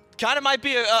kind of might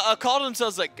be a call to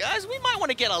themselves like, guys, we might want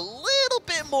to get a little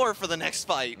bit more for the next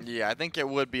fight. Yeah, I think it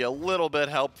would be a little bit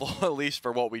helpful, at least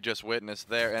for what we just witnessed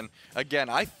there. And again,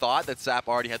 I thought that Sap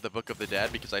already had the Book of the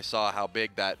Dead because I saw how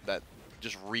big that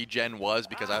just regen was,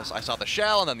 because I saw the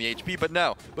shell and then the HP, but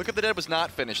no, Book of the Dead was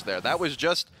not finished there. That was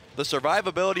just the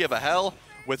survivability of a hell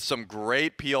with some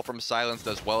great peel from Silenced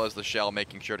as well as the shell,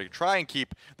 making sure to try and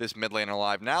keep this mid lane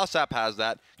alive. Now Sap has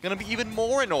that. Going to be even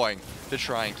more annoying to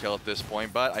try and kill at this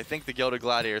point, but I think the Gilded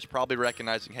Gladiators probably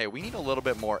recognizing, hey, we need a little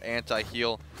bit more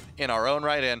anti-heal in our own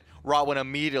right, and Rotwin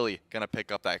immediately going to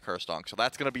pick up that Cursed Onk. So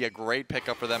that's going to be a great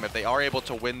pickup for them if they are able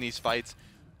to win these fights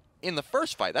in the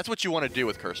first fight. That's what you want to do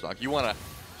with Cursed Onk. You want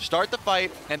to start the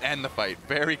fight and end the fight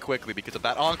very quickly, because if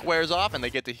that Onk wears off and they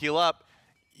get to heal up,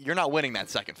 you're not winning that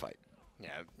second fight. Yeah,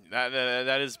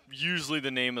 that is usually the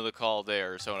name of the call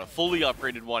there. So in a fully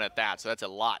upgraded one at that, so that's a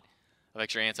lot of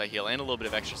extra anti-heal and a little bit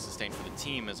of extra sustain for the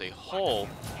team as a whole.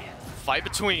 Fight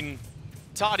between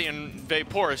Toddy and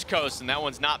Vaporish Coast, and that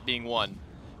one's not being won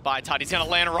by Toddy. He's going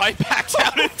to land right back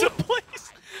down into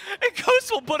place. And Coast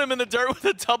will put him in the dirt with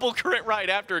a double crit right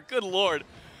after. Good lord.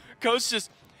 Coast just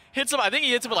hits him. I think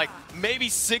he hits him with like maybe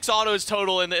 6 autos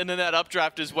total in that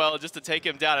updraft as well, just to take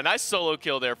him down. A nice solo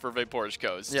kill there for Vaporish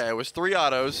Coast. Yeah, it was 3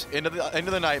 autos into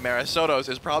the Nightmare. Sotos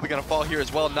is probably going to fall here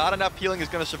as well. Not enough healing is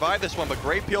going to survive this one, but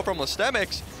great peel from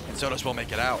Lystemix, and Sotos will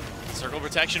make it out. Circle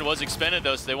Protection was expended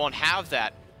though, so they won't have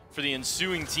that for the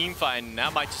ensuing team fight, and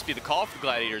that might just be the call for the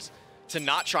Gladiators to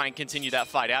not try and continue that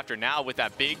fight after. Now with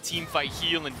that big team fight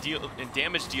heal and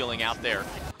damage dealing out there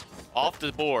off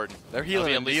the board, they're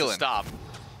healing and dealing. Stop.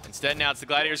 Instead, now it's the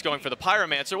Gladiators going for the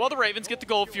Pyromancer, while the Ravens get the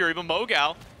Gold Fury, but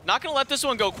Mogao not going to let this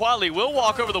one go quietly. Will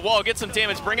walk over the wall, get some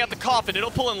damage, bring out the Coffin.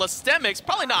 It'll pull in Lystemix.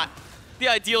 Probably not the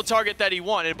ideal target that he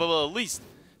wanted, but will at least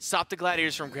stop the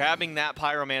Gladiators from grabbing that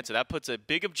Pyromancer. That puts a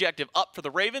big objective up for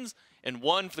the Ravens and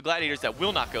one for the Gladiators that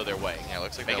will not go their way. Yeah,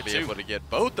 looks like they'll be able to get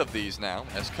both of these now,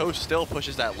 as Coast still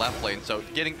pushes that left lane, so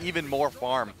getting even more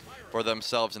farm for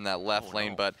themselves in that left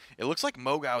lane. But it looks like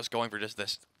Mogao is going for just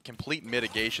this complete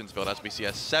mitigations build, as we see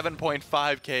a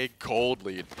 7.5k gold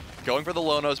lead going for the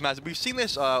low-nose mass. We've seen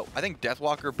this, I think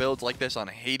Deathwalker builds like this on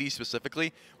Hades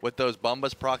specifically with those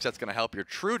Bumbas procs. That's going to help your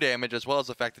true damage, as well as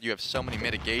the fact that you have so many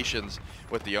mitigations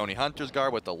with the Oni Hunter's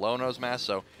Guard, with the low-nose mass.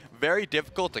 So very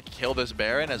difficult to kill this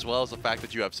Baron, as well as the fact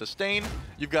that you have sustain,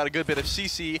 you've got a good bit of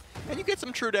CC, and you get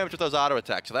some true damage with those auto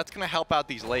attacks. So that's going to help out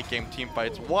these late game team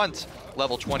fights once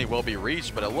level 20 will be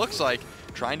reached. But it looks like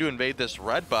trying to invade this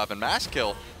red buff, and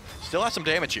Masskill still has some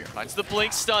damage here. Finds the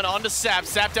blink stun onto Sap.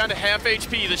 Sap down to half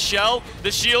HP. The shell,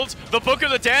 the shields, the Book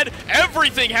of the Dead,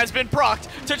 everything has been procced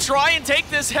to try and take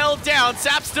this hell down.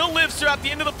 Sap still lives throughout the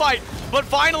end of the fight, but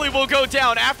finally will go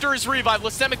down after his revive.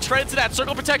 Lystemic treads to that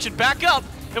circle protection, back up,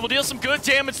 and will deal some good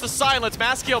damage to Silence.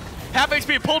 Masskill, half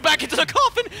HP, pulled back into the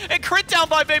coffin, and crit down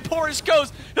by Vaporous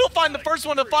Ghost. He'll find the first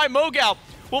one to find Mogao.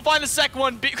 We'll find the second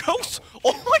one. Ghost,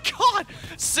 oh my god,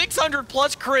 600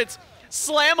 plus crits.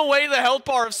 Slam away the health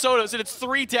bar of Sotos, and it's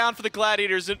 3 down for the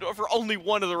Gladiators and for only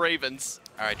one of the Ravens.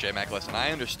 All right, J-Mac, listen,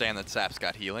 I understand that Sap's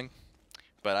got healing,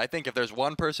 but I think if there's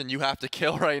one person you have to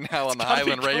kill right now on the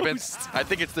Highland Ravens, I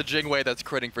think it's the Jingwei that's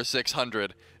critting for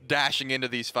 600, dashing into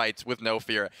these fights with no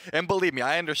fear. And believe me,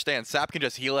 I understand Sap can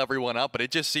just heal everyone up, but it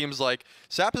just seems like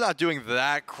Sap is not doing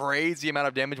that crazy amount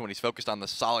of damage when he's focused on the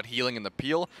solid healing and the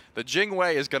peel. The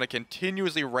Jingwei is going to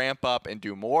continuously ramp up and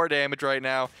do more damage right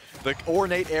now. The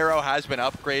Ornate Arrow has been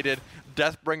upgraded.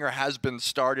 Deathbringer has been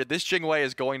started. This Jingwei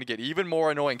is going to get even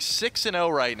more annoying.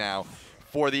 6-0 right now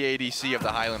for the ADC of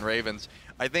the Highland Ravens.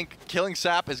 I think killing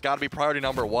Sap has got to be priority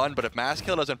number 1, but if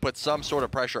Masskill doesn't put some sort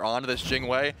of pressure onto this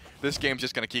Jingwei, this game's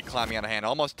just going to keep climbing out of hand.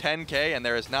 Almost 10k, and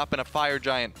there has not been a Fire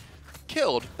Giant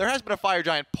killed. There has been a Fire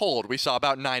Giant pulled, we saw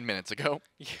about 9 minutes ago.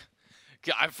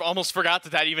 Yeah, I've almost forgot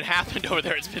that even happened over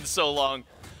there. It's been so long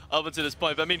up until this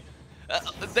point. But I mean,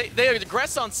 they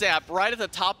aggress on Sap right at the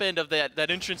top end of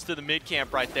that entrance to the mid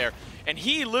camp right there. And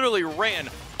he literally ran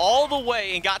all the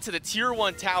way and got to the tier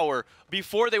 1 tower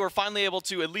before they were finally able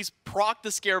to at least proc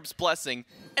the Scarab's Blessing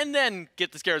and then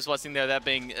get the Scarab's Blessing there, that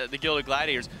being the Gilded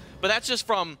Gladiators. But that's just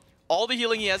from all the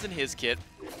healing he has in his kit,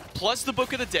 plus the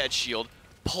Book of the Dead shield,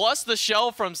 plus the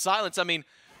shell from Silence. I mean,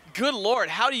 good lord,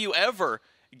 how do you ever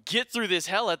get through this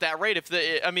hell at that rate?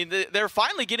 They're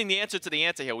finally getting the answer to the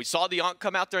anti-heal. We saw the Ankh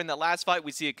come out there in that last fight.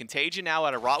 We see a Contagion now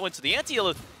out of Rotwin. So the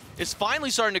anti-heal is finally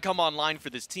starting to come online for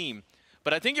this team.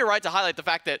 But I think you're right to highlight the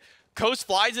fact that Coast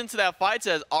flies into that fight,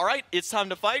 says, all right, it's time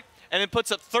to fight, and then puts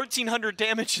up 1,300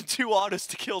 damage and 2 autos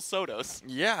to kill Sotos.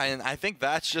 Yeah, and I think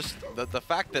that's just the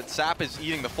fact that Sap is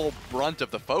eating the full brunt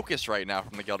of the focus right now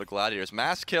from the Gilded Gladiators.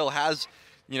 Masskill has,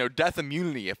 you know, death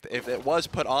immunity. If it was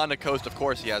put on the Coast, of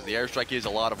course, he has the airstrike. He has a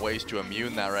lot of ways to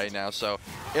immune that right now. So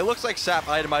it looks like Sap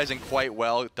itemizing quite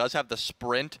well. It does have the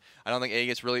sprint. I don't think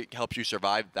Aegis really helps you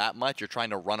survive that much. You're trying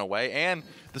to run away. And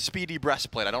the speedy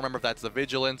breastplate. I don't remember if that's the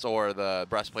Vigilance or the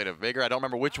breastplate of Vigor. I don't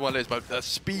remember which one it is, but the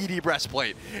speedy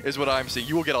breastplate is what I'm seeing.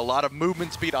 You will get a lot of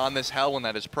movement speed on this hell when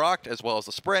that is procced, as well as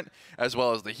the sprint, as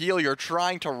well as the heal. You're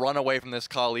trying to run away from this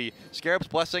Kali. Scarab's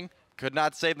Blessing could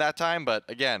not save that time, but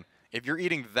again, if you're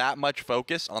eating that much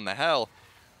focus on the hell,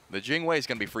 the Jingwei is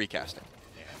going to be free casting.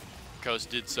 Yeah.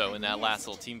 Coast did so in that last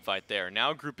little team fight there.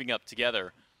 Now grouping up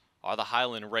together are the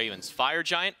Highland Ravens. Fire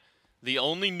Giant, the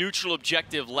only neutral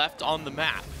objective left on the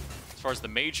map as far as the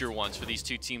major ones for these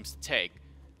two teams to take.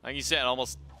 Like you said,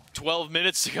 almost 12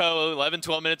 minutes ago, 11,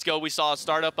 12 minutes ago, we saw a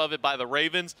startup of it by the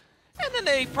Ravens. And then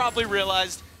they probably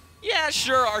realized, yeah,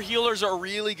 sure, our healers are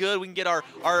really good. We can get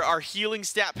our healing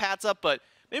stat pats up, but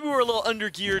maybe we're a little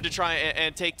under-geared to try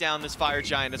and take down this Fire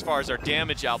Giant as far as our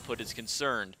damage output is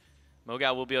concerned.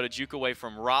 Mogao will be able to juke away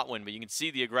from Rotwin, but you can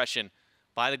see the aggression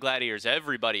by the Gladiators.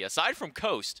 Everybody, aside from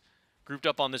Coast, grouped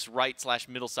up on this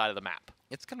right/middle side of the map.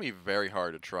 It's going to be very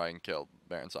hard to try and kill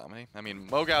Baron Samedi. I mean,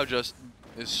 Mogao just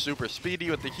is super speedy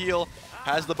with the heal,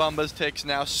 has the Bumbas ticks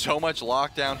now, so much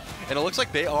lockdown, and it looks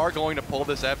like they are going to pull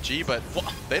this FG, but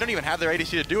they don't even have their ADC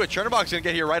to do it. Chernobog's going to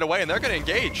get here right away, and they're going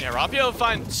to engage. Yeah, Rapio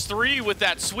finds 3 with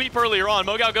that sweep earlier on.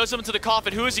 Mogao goes up into the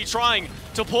coffin. Who is he trying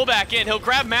to pull back in? He'll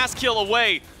grab Masskill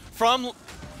away from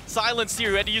Silence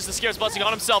here, who had to use the Scarab's Blessing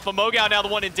on himself, but Mogao now the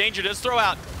one in danger. Does throw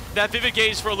out that Vivid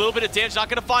Gaze for a little bit of damage. Not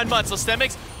going to find much.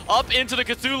 Lystemics up into the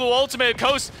Cthulhu Ultimate.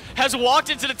 Coast has walked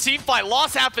into the team fight,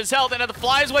 lost half his health, and had to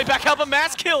fly his way back up. A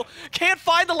Masskill can't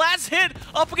find the last hit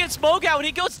up against Mogao, and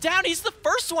he goes down. He's the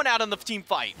first one out in the team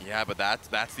fight. Yeah, but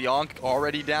that's the Ankh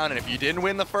already down, and if you didn't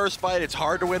win the first fight, it's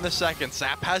hard to win the second.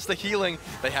 Sap has the healing.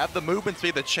 They have the movement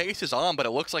speed. The chase is on, but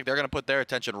it looks like they're going to put their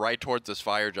attention right towards this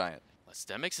Fire Giant.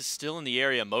 Lystemics is still in the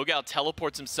area. Mogao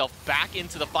teleports himself back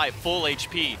into the fight, full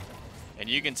HP. And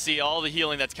you can see all the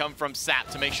healing that's come from Sap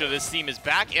to make sure this team is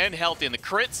back and healthy. And the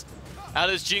crits out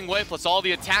of this Jingwei, plus all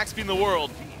the attack speed in the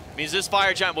world, means this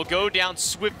Fire Giant will go down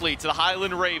swiftly to the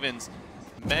Highland Ravens.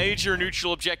 Major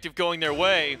neutral objective going their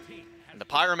way. And the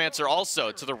Pyromancer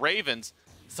also to the Ravens.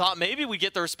 Thought maybe we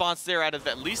get the response there out of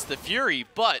at least the Fury,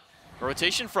 but a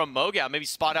rotation from Mogao, maybe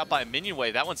spot out by a minion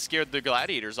wave. That one scared the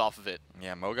Gladiators off of it.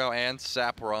 Yeah, Mogao and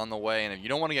Sap were on the way, and if you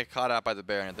don't want to get caught out by the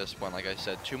Baron at this point, like I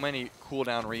said, too many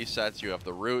cooldown resets. You have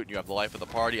the root, you have the life of the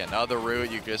party, another root.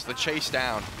 The chase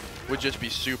down would just be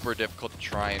super difficult to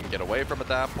try and get away from at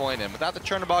that point. And without the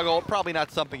Chernobog, probably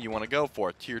not something you want to go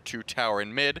for. Tier 2 tower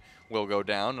in mid will go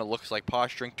down. It looks like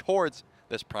posturing towards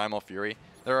this Primal Fury.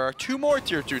 There are 2 more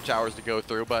Tier 2 towers to go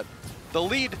through, but the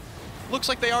lead looks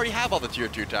like they already have all the Tier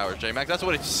 2 towers, J-Mac. That's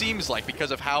what it seems like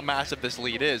because of how massive this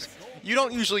lead is. You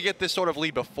don't usually get this sort of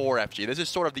lead before FG. This is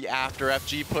sort of the after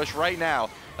FG push. Right now,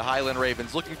 the Highland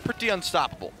Ravens looking pretty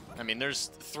unstoppable. I mean, there's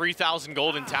 3,000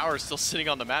 golden towers still sitting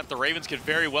on the map. The Ravens could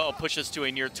very well push us to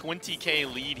a near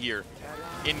 20K lead here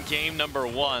in game number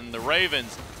 1. The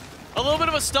Ravens, a little bit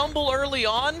of a stumble early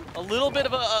on, a little bit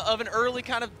of an early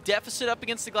kind of deficit up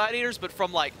against the Gladiators, but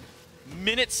from like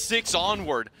minute 6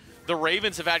 onward, the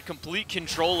Ravens have had complete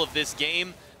control of this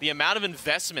game. The amount of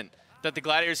investment that the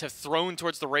Gladiators have thrown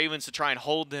towards the Ravens to try and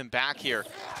hold them back here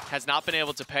has not been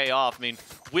able to pay off. I mean,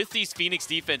 with these Phoenix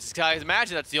defenses, I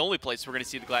imagine that's the only place we're going to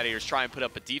see the Gladiators try and put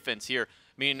up a defense here.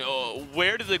 I mean,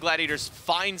 where do the Gladiators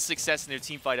find success in their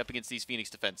team fight up against these Phoenix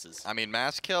defenses? I mean,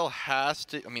 Maskill has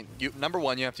to, number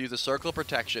one, you have to use a circle of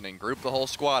protection and group the whole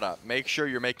squad up. Make sure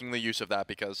you're making the use of that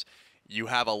because you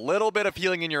have a little bit of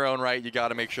healing in your own right. You got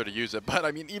to make sure to use it. But,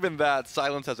 I mean, even that,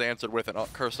 Silence has answered with an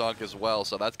Cursed Ankh as well,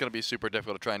 so that's going to be super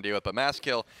difficult to try and deal with. But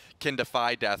Maskill can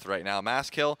defy death right now.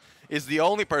 Maskill is the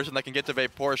only person that can get to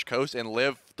Vaporish Coast and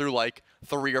live through, like,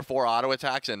 3 or 4 auto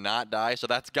attacks and not die. So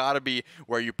that's got to be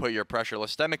where you put your pressure.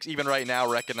 Listemics even right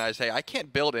now recognize, hey, I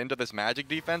can't build into this magic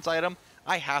defense item.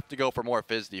 I have to go for more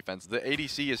Fizz defense. The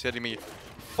ADC is hitting me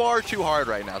far too hard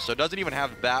right now, so it doesn't even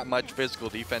have that much physical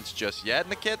defense just yet in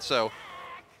the kit. So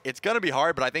it's going to be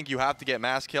hard, but I think you have to get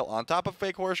Maskill on top of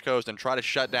Vaporish Coast and try to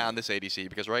shut down this ADC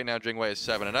because right now Jingwei is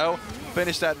 7-0.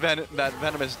 Finish that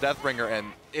Venomous Deathbringer,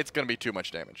 and it's going to be too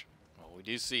much damage. We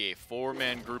do see a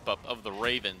 4-man group up of the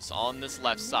Ravens on this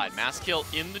left side. Maskill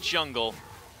in the jungle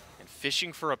and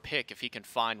fishing for a pick if he can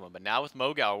find one. But now with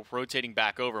Mogao rotating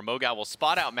back over, Mogao will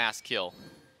spot out Maskill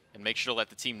and make sure to let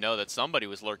the team know that somebody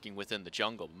was lurking within the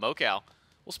jungle. Mogao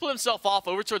will split himself off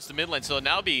over towards the mid lane, so it'll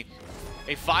now be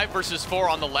a 5 versus 4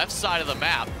 on the left side of the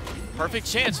map. Perfect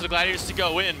chance for the Gladiators to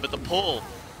go in, but the pull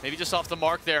maybe just off the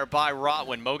mark there by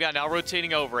Rotwin. Mogao now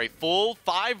rotating over. A full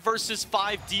 5 versus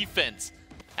 5 defense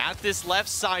at this left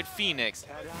side Phoenix.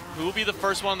 Who will be the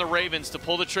first one on the Ravens to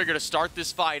pull the trigger to start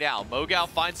this fight out? Mogao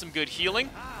finds some good healing,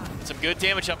 some good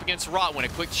damage up against Rotwin. A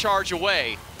quick charge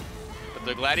away. But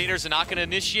the Gladiators are not going to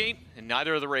initiate, and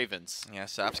neither are the Ravens. Yeah,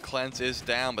 Sap's cleanse is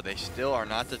down, but they still are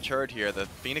not deterred here. The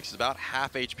Phoenix is about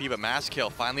half HP, but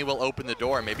Maskill finally will open the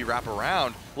door and maybe wrap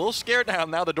around. A little scared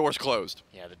now the door's closed.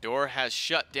 Yeah, the door has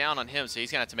shut down on him, so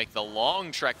he's going to have to make the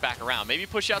long trek back around. Maybe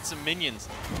push out some minions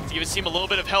to give his team a little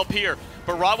bit of help here.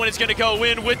 But Rotwin is going to go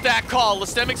in with that call.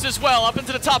 Listemics as well, up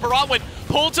into the top. But Rotwin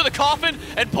pulled to the coffin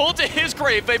and pulled to his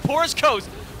grave. Vaporish Coast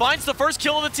finds the first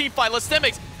kill of the team fight.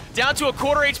 Listemics down to a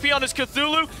quarter HP on his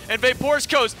Cthulhu, and Vaporish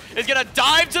Coast is going to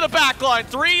dive to the back line.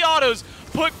 3 autos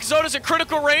put Xodus in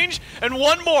critical range, and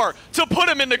 1 more to put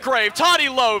him in the grave. Toddy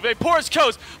low, Vaporish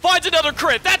Coast finds another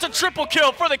crit. That's a triple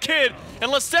kill for the kid.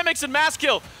 And Listemics and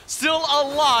Maskill still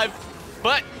alive.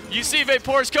 But you see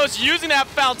Vaporish Coast using that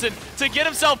fountain to get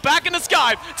himself back in the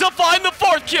sky to find the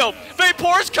 4th kill.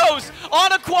 Vaporish Coast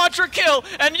on a quadra kill,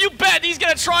 and you bet he's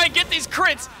going to try and get these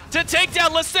crits to take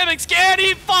down Listemics. Can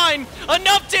he find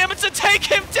enough damage to take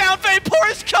him down?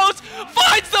 Vaporish Coast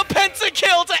finds the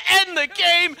pentakill to end the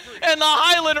game, and the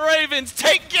Highland Ravens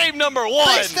take game number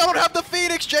 1. They still don't have the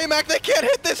Phoenix, J-Mac. They can't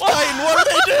hit this Titan. What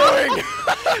are they doing?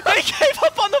 They gave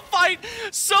up on the fight.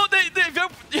 So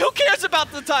who cares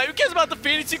about the Titan? Who cares about the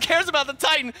Phoenix? Who cares about the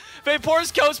Titan?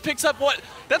 Vaporish Coast picks up what?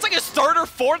 That's like his 3rd or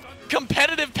 4th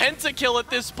competitive pentakill at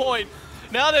this point.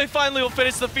 Now they finally will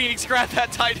finish the Phoenix, grab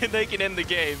that Titan, they can end the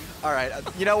game. All right,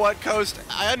 you know what, Coast?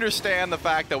 I understand the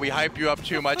fact that we hype you up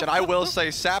too much, and I will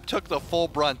say Sap took the full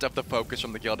brunt of the focus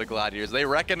from the Gilded Gladiators. They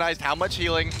recognized how much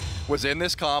healing was in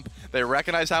this comp. They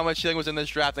recognized how much healing was in this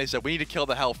draft, and they said, we need to kill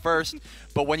the Hell first.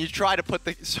 But when you try to put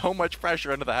so much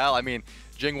pressure into the Hell, I mean,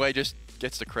 Jingwei just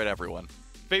gets to crit everyone.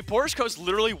 Vapor's Coast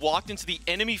literally walked into the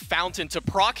enemy fountain to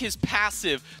proc his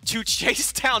passive to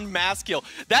chase down mass kill.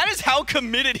 That is how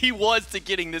committed he was to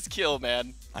getting this kill,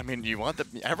 man. I mean,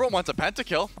 everyone wants a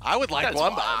pentakill. I would like That's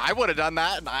one, wild. but I would have done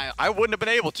that, and I wouldn't have been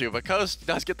able to. But Coast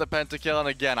does get the pentakill, and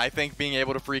again, I think being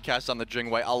able to free cast on the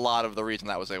Jingwei, a lot of the reason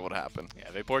that was able to happen.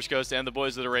 Yeah, Vapor's Coast and the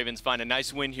boys of the Ravens find a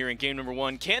nice win here in game number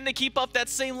 1. Can they keep up that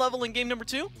same level in game number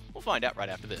 2? We'll find out right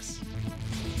after this.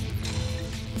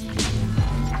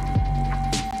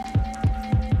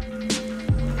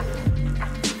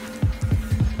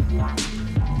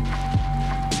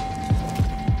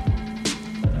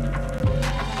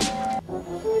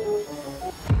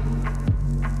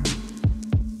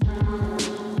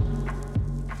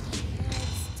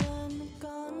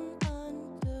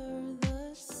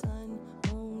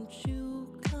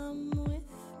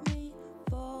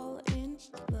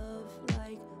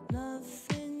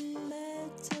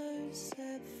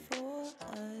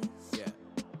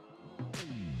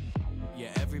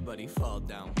 Everybody fall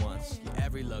down once. Yeah,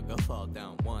 every logo fall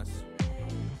down once.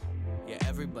 Yeah,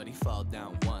 everybody fall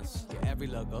down once. Yeah, every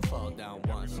logo fall down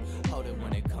once. Hold it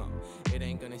when it come. It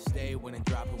ain't gonna stay when it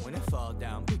drop it when it fall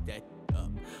down. Pick that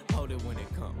up. Hold it when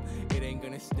it come. It ain't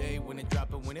gonna stay when it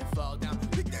drop it when it fall down.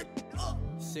 Pick that up.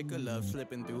 Sick of love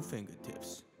slipping through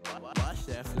fingertips. Watch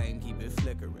that flame, keep it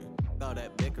flickering. All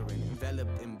that bickering,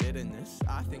 enveloped in bitterness.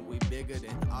 I think we bigger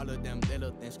than all of them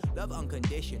little things. Love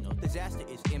unconditional, disaster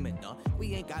is imminent.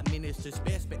 We ain't got minutes to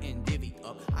spare, spitting divvy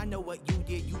up. I know what you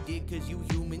did cause you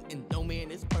human. And no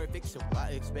man is perfect, so I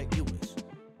expect you is.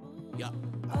 Yeah.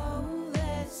 All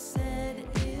that's said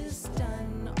is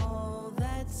done. All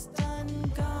that's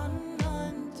done, gone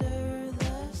under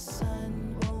the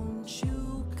sun. Won't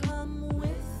you come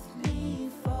with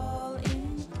me? Fall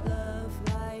in love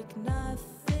like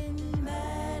nothing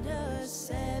matters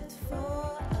except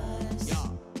for us.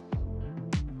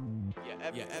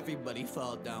 Yeah, everybody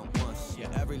fall down once. Yeah,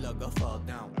 every logo fall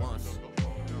down once.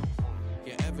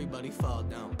 Yeah, everybody fall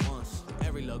down once.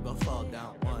 Every logo fall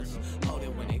down once. Hold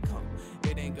it when it come.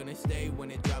 It ain't gonna stay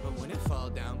when it drop it when it fall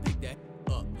down. Pick that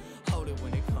up. Hold it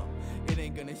when it come. It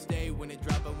ain't gonna stay when it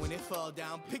drop it when it fall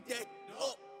down. Pick that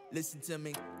up. Listen to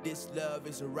me, this love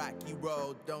is a rocky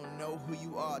road. Don't know who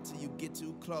you are till you get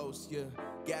too close. Yeah,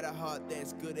 got a heart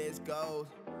that's good as gold.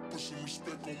 Put some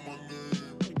respect on my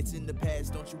name. It's in the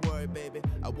past, don't you worry, baby.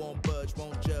 I won't budge,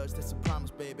 won't judge, that's a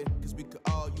promise, baby. Cause we could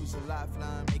all use a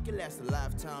lifeline, make it last a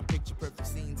lifetime. Picture perfect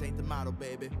scenes ain't the motto,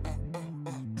 baby.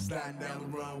 Sliding down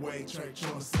the runway, church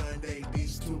on a Sunday.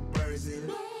 These two birds in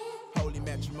love. Holy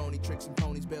matrimony, tricks and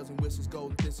ponies, bells and whistles,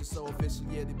 golden kisses, so official,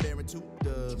 yeah, they bearing 2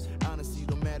 doves. Honestly,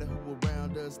 don't matter who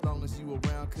around us, long as you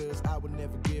around, cause I would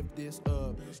never give this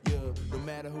up. Yeah, no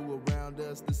matter who around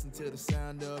us, listen to the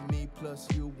sound of me, plus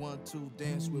you want to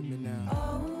dance with me now.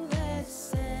 All that's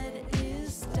said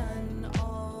is done.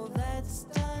 All that's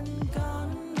done,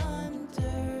 gone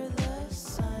under the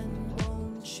sun.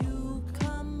 Won't you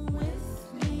come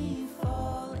with me?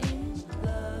 Fall in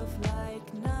love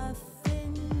like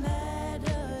nothing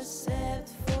matters except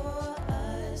for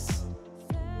us.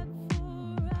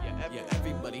 Yeah,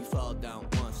 everybody fall down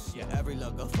once. Yeah, every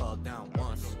logo fall down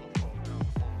once.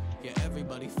 Yeah,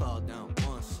 everybody fall down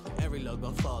once. Every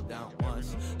logo fall down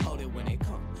once. Hold it when it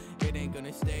come. It ain't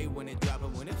gonna stay when it drop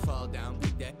it when it fall down.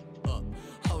 Pick that up.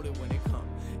 Hold it when it come.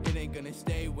 It ain't gonna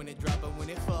stay when it drop it when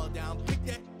it fall down. Pick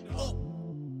that up.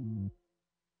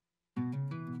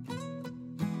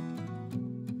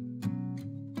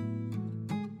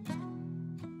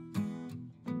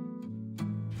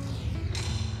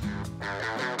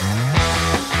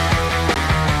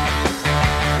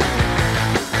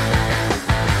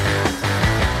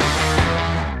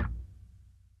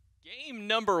 Game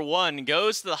number 1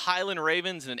 goes to the Highland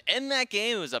Ravens, and in that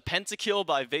game, it was a pentakill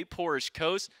by Vaporish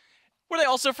Coast, where they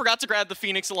also forgot to grab the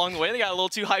Phoenix along the way. They got a little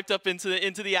too hyped up into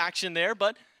the action there,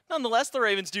 but nonetheless, the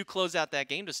Ravens do close out that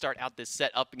game to start out this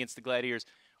set up against the Gladiators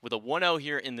with a 1-0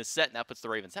 here in this set, and that puts the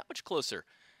Ravens that much closer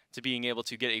to being able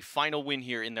to get a final win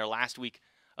here in their last week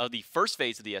of the first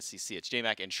phase of the SCC. It's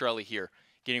J-Mac and Charlie here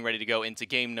getting ready to go into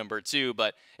game number 2.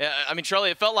 But, I mean, Charlie,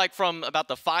 it felt like from about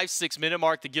the 5-6 minute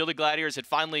mark, the Gilded Gladiators had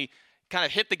finally kind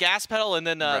of hit the gas pedal, and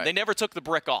then they never took the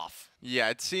brick off. Yeah,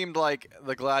 it seemed like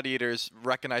the Gladiators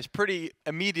recognized pretty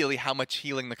immediately how much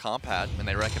healing the comp had, and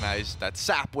they recognized that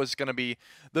Sap was going to be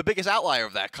the biggest outlier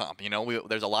of that comp. You know,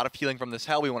 there's a lot of healing from this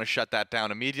Hell. We want to shut that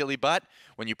down immediately, but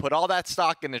when you put all that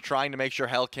stock into trying to make sure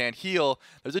Hell can't heal,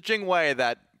 there's a Jingwei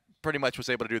that pretty much was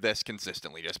able to do this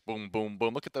consistently. Just boom, boom,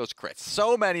 boom. Look at those crits.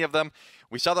 So many of them.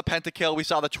 We saw the pentakill. We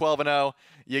saw the 12-0.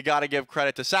 You got to give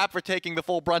credit to Sap for taking the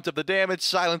full brunt of the damage,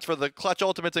 Silence for the clutch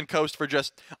ultimates, and Coast for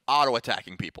just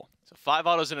auto-attacking people. So 5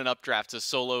 autos in an updraft to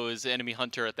solo his enemy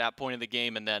hunter at that point in the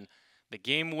game, and then the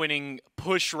game-winning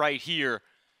push right here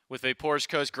with Vapor's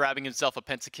Coast grabbing himself a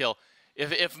pentakill.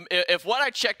 If what I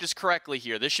checked is correctly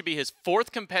here, this should be his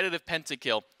 4th competitive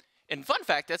pentakill. And fun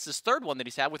fact, that's his 3rd one that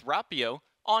he's had with Rapio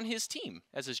on his team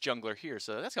as his jungler here.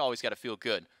 So that's always got to feel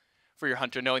good for your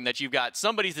hunter, knowing that you've got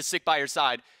somebody to stick by your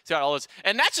side. He's got all this,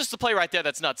 and that's just the play right there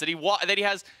that's nuts. That he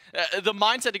has the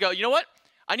mindset to go, you know what?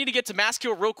 I need to get to mass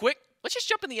kill real quick. Let's just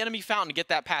jump in the enemy fountain and get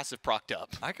that passive procced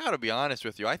up. I gotta be honest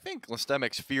with you. I think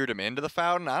Listemix feared him into the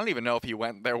fountain. I don't even know if he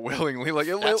went there willingly. Like,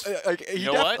 you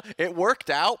know what? It worked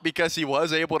out because he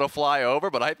was able to fly over,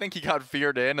 but I think he got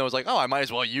feared in and was like, oh, I might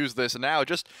as well use this now.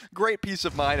 Just great peace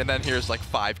of mind. And then here's like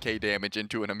 5k damage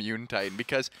into an immune Titan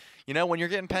because, you know, when you're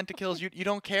getting pentakills, you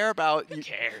don't care about. Who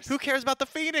cares? Who cares about the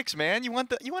Phoenix, man? You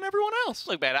want everyone else.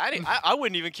 Look, man, I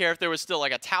wouldn't even care if there was still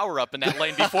like a tower up in that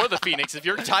lane before the Phoenix. If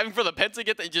you're timing for the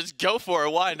penta, just go for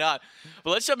it. Why not?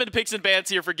 But let's jump into picks and bans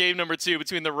here for game number 2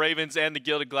 between the Ravens and the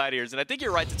Gilded Gladiators. And I think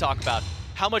you're right to talk about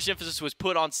how much emphasis was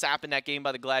put on sap in that game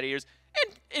by the Gladiators.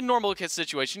 And in normal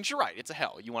situations, you're right. It's a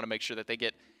hell. You want to make sure that they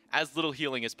get as little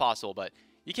healing as possible, but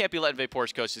you can't be letting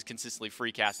Vapor's Coast just consistently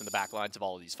free cast in the back lines of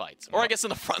all of these fights. Or I guess in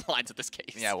the front lines of this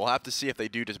case. Yeah, we'll have to see if they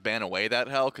do just ban away that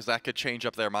hell, because that could change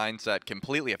up their mindset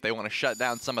completely. If they want to shut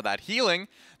down some of that healing,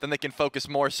 then they can focus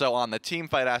more so on the team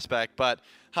fight aspect. But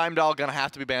Heimdall going to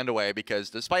have to be banned away,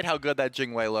 because despite how good that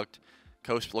Jingwei looked,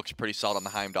 Coast looks pretty solid on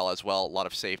the Heimdall as well. A lot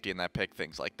of safety in that pick,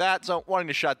 things like that. So wanting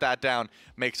to shut that down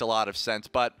makes a lot of sense.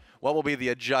 But what will be the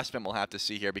adjustment we'll have to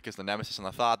see here, because the Nemesis and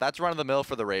the Thought, that's run-of-the-mill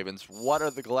for the Ravens. What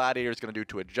are the Gladiators going to do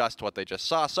to adjust to what they just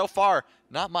saw? So far,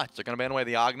 not much. They're going to ban away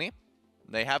the Agni.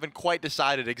 They haven't quite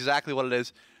decided exactly what it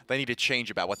is they need to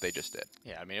change about what they just did.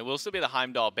 Yeah, I mean, it will still be the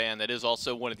Heimdall ban. That is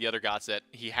also one of the other gods that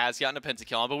he has gotten a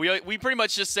pentakill on. But we pretty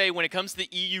much just say when it comes to the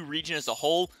EU region as a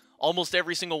whole, almost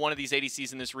every single one of these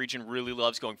ADCs in this region really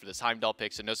loves going for this Heimdall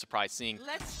pick, so no surprise seeing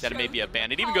that it may be a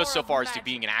ban. It even goes so far as to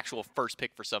being an actual first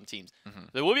pick for some teams.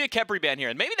 There will be a Khepri ban here,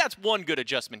 and maybe that's one good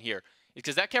adjustment here,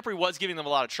 because that Khepri was giving them a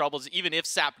lot of troubles. Even if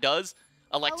Sap does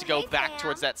elect to go back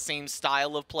towards that same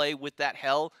style of play with that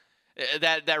Hell,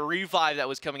 that revive that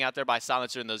was coming out there by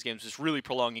Silencer in those games was really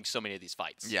prolonging so many of these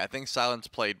fights. Yeah, I think Silence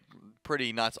played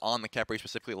pretty nuts on the Khepri,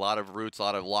 specifically a lot of roots, a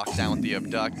lot of lockdown with the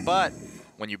Abduct, but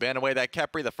when you ban away that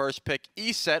Khepri, the first pick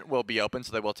E-set will be open,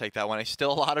 so they will take that one.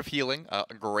 Still a lot of healing, a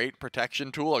great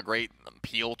protection tool, a great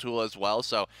peel tool as well,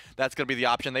 so that's going to be the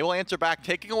option. They will answer back,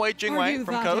 taking away Jingwei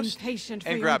from Coast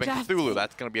and grabbing Cthulhu.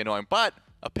 That's going to be annoying, but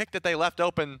a pick that they left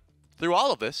open through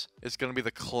all of this is going to be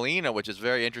the Kalina, which is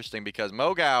very interesting because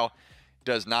Mogao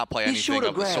does not play anything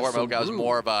of the sort. Mogao's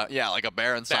more of a, like a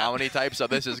Baron Samani type, so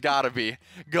this has got to be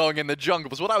going in the jungle.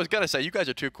 That's what I was going to say. You guys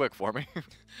are too quick for me.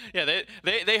 Yeah,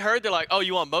 they heard, they're like, oh,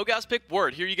 you want Mogao's pick?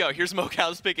 Word, here you go. Here's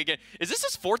Mogao's pick again. Is this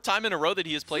his 4th time in a row that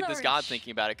he has played this god,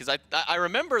 thinking about it? Because I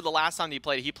remember the last time he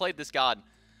played this god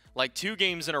like 2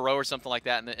 games in a row or something like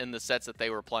that in the sets that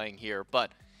they were playing here.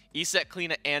 But E-set,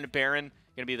 Kalina, and Baron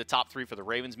going to be the top 3 for the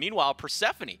Ravens. Meanwhile,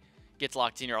 Persephone gets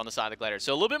locked in here on the side of the Gladiator.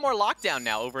 So a little bit more lockdown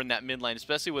now over in that mid lane,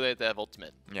 especially with they have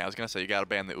ultimate. Yeah, I was going to say, you got to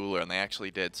ban the Uller, and they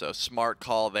actually did. So smart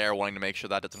call there, wanting to make sure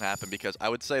that doesn't happen, because I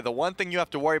would say the one thing you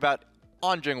have to worry about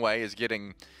on Jingwei is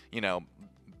getting,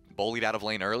 bullied out of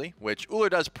lane early, which Uller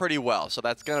does pretty well. So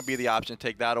that's going to be the option to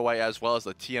take that away, as well as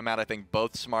the Tiamat. I think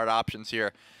both smart options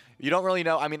here. You don't really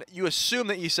know. I mean, you assume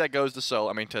that E-set goes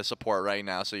to to support right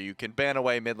now, so you can ban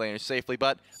away mid laners safely,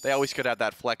 but they always could have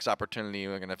that flex opportunity.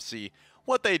 We're going to see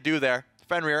what they do there.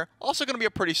 Fenrir, also going to be a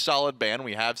pretty solid ban.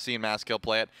 We have seen Maskill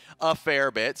play it a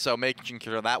fair bit, so making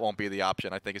sure that won't be the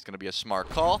option, I think, is going to be a smart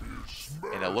call.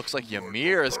 And it looks like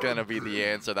Ymir is going to be the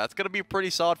answer. That's going to be pretty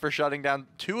solid for shutting down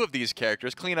 2 of these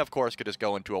characters. Clean, of course, could just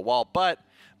go into a wall, but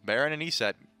Baron and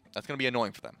E-set, that's going to be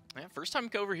annoying for them. Yeah, first time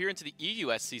over here into the EU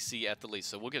SCC at the least,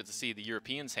 so we'll get to see the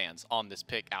Europeans' hands on this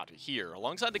pick out here,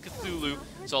 alongside the Cthulhu.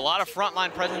 So a lot of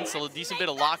frontline presence, a decent bit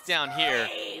of lockdown here.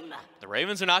 The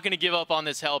Ravens are not going to give up on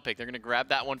this Hell pick. They're going to grab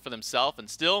that one for themselves, and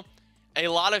still a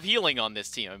lot of healing on this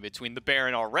team. I mean, between the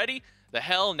Baron already, the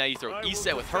Hell, now you throw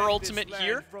E-set with her ultimate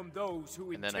here,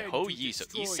 and then a Ho-Yi. So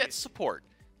E-set support,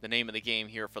 the name of the game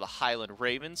here for the Highland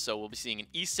Ravens. So we'll be seeing an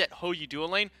E-set Ho-Yi dual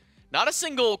lane. Not a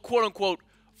single quote-unquote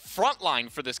front line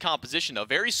for this composition, though.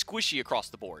 Very squishy across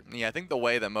the board. Yeah, I think the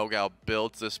way that Mogao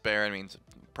builds this Baron means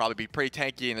probably be pretty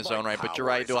tanky in his own right, but you're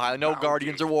right, no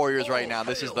Guardians or Warriors right now.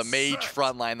 This is the mage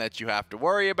front line that you have to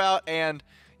worry about, and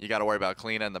you got to worry about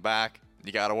Kalina in the back.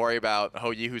 You got to worry about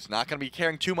Ho-Yi, who's not going to be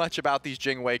caring too much about these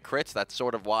Jingwei crits. That's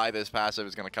sort of why this passive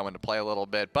is going to come into play a little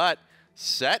bit, but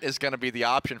Set is going to be the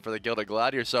option for the Gilded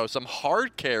Gladiators. So some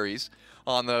hard carries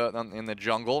in the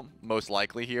jungle, most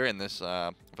likely here in this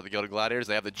for the Gilded Gladiators.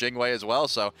 They have the Jingwei as well,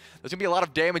 so there's going to be a lot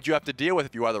of damage you have to deal with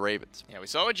if you are the Ravens. Yeah, we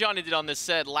saw what Johnny did on this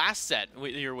set last set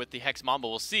here with the Hex Mambo.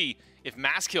 We'll see if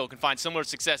Maskill can find similar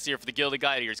success here for the Gilded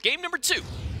Gladiators. Game number 2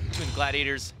 between the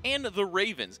Gladiators and the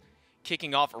Ravens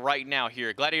kicking off right now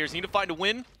here. Gladiators need to find a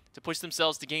win to push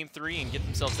themselves to Game 3 and get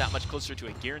themselves that much closer to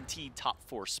a guaranteed top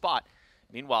 4 spot.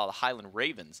 Meanwhile, the Highland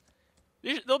Ravens,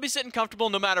 they'll be sitting comfortable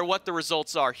no matter what the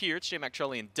results are here. It's J-Mac,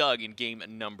 Charlie, and Doug in game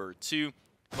number 2.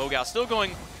 Mogao still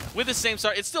going with the same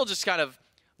start. It still just kind of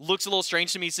looks a little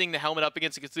strange to me seeing the helmet up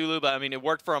against Cthulhu, but I mean, it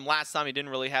worked for him last time. He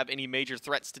didn't really have any major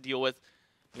threats to deal with,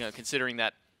 you know, considering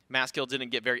that Maskill didn't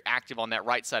get very active on that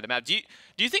right side of the map. Do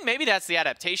you think maybe that's the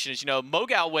adaptation? Is, you know,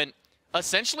 Mogao went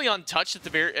essentially untouched at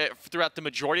the throughout the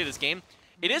majority of this game.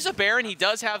 It is a Baron. He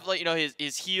does have, like, you know,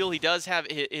 his heal. He does have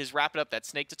his wrap it up, that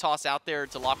snake to toss out there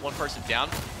to lock one person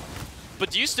down. But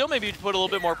do you still maybe put a little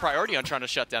bit more priority on trying to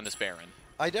shut down this Baron?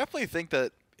 I definitely think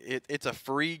that it's a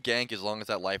free gank as long as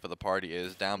that life of the party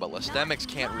is down, but Lastemics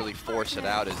can't really force it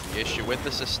out is the issue. With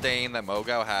the sustain that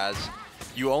Mogao has,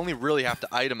 you only really have to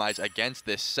itemize against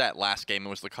this set. Last game it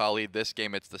was the Khalid, this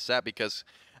game it's the set, because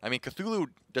I mean, Cthulhu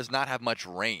does not have much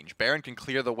range. Baron can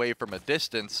clear the way from a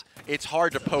distance. It's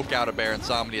hard to poke out a Baron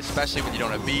Somni, especially when you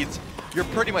don't have beads. You're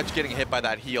pretty much getting hit by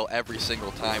that heal every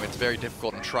single time. It's very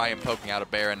difficult to try and poking out a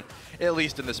Baron, at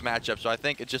least in this matchup. So I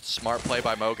think it's just a smart play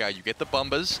by Mogao. You get the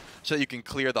Bumbas so that you can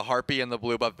clear the Harpy and the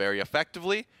blue buff very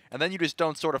effectively, and then you just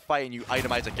don't sort of fight and you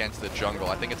itemize against the jungle.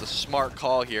 I think it's a smart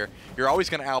call here. You're always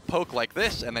going to outpoke like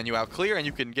this, and then you outclear, and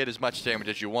you can get as much damage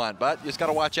as you want. But you just got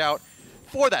to watch out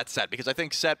for that set, because I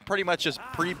think set pretty much just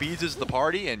pre-beads the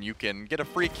party and you can get a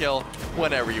free kill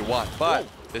whenever you want. But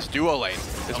this duo lane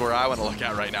is where I want to look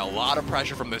at right now. A lot of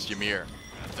pressure from this Ymir.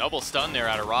 Double stun there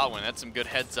out of Rodwin. That's some good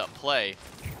heads-up play.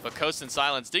 But Coast and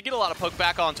Silence did get a lot of poke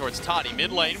back on towards Toddy.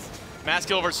 Mid lane,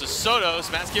 Maskill versus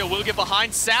Sotos. Maskill will get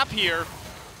behind Sap here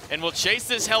and will chase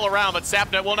this hell around, but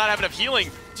Sap will not have enough healing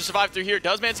to survive through here.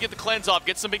 Does manage to get the cleanse off,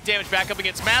 get some big damage back up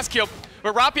against Maskill.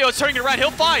 But Rapio is turning it around.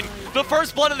 He'll find the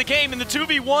first blood of the game in the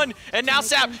 2v1, and now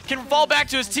Sap can fall back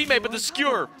to his teammate, but the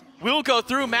skewer will go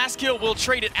through. Maskill will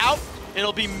trade it out, and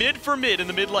it'll be mid for mid in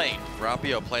the mid lane.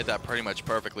 Rapio played that pretty much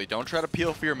perfectly. Don't try to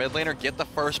peel for your mid laner. Get the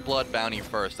first blood bounty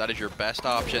first. That is your best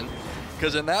option,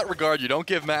 because in that regard, you don't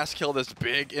give Maskill this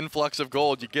big influx of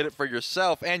gold. You get it for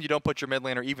yourself, and you don't put your mid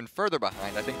laner even further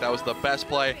behind. I think that was the best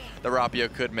play that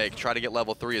Rapio could make. Try to get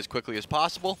level 3 as quickly as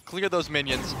possible, clear those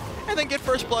minions, and then get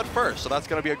first blood first. So that's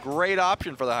going to be a great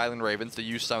option for the Highland Ravens to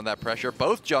use some of that pressure.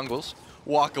 Both jungles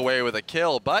walk away with a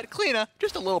kill, but Kleena,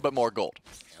 just a little bit more gold.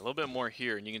 Yeah, a little bit more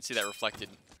here, and you can see that reflected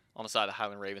on the side of the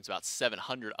Highland Ravens, about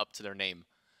 700 up to their name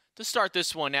to start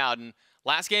this one out. And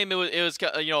last game, it was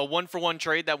you know, a 1-for-1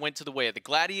 trade that went to the way of the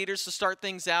Gladiators to start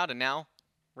things out, and now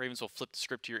Ravens will flip the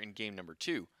script here in game number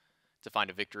 2 to find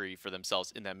a victory for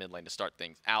themselves in that mid lane to start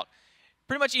things out.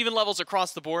 Pretty much even levels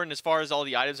across the board, and as far as all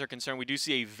the items are concerned, we do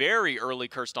see a very early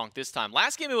Curse Donk this time.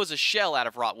 Last game, it was a shell out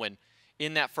of Rotwin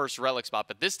in that first relic spot,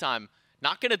 but this time,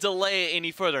 not going to delay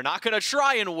any further, not going to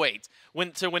try and wait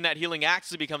when that healing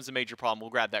actually becomes a major problem.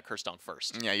 We'll grab that Curse Donk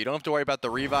first. Yeah, you don't have to worry about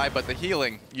the revive, but the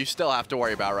healing you still have to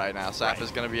worry about right now. Sap is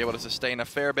going to be able to sustain a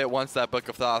fair bit once that Book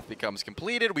of Thoth becomes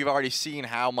completed. We've already seen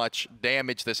how much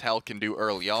damage this hell can do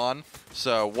early on,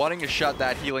 so wanting to shut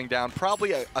that healing down,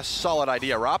 probably a solid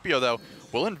idea. Rapio, though,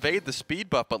 will invade the speed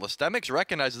buff, but Lastemics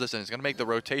recognizes this and is going to make the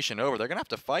rotation over. They're going to have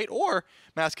to fight, or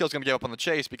Maskill's going to give up on the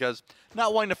chase, because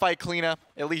not wanting to fight Kleena,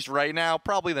 at least right now,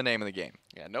 probably the name of the game.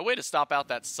 Yeah, no way to stop out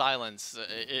that silence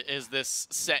is this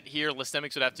set here.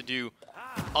 Lastemics would have to do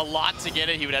a lot to get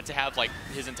it. He would have to have like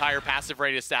his entire passive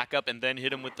ready to stack up and then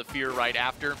hit him with the fear right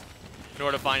after in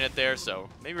order to find it there. So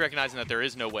maybe recognizing that there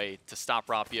is no way to stop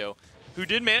Rapio, who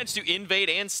did manage to invade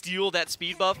and steal that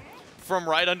speed buff from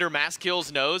right under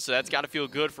Maskill's nose, so that's got to feel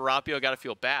good for Rapio, got to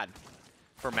feel bad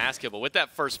for Maskill. But with that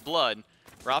first blood,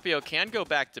 Rapio can go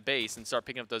back to base and start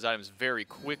picking up those items very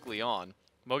quickly on.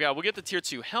 Mogao will get the tier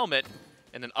 2 helmet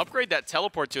and then upgrade that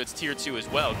teleport to its tier 2 as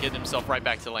well, getting himself right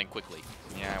back to the lane quickly.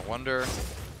 Yeah, I wonder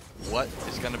what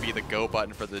is going to be the go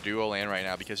button for the duo lane right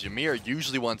now, because Ymir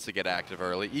usually wants to get active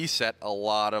early. He set a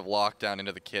lot of lockdown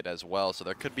into the kit as well, so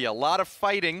there could be a lot of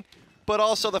fighting, but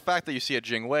also the fact that you see a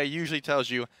Jingwei usually tells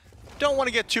you don't want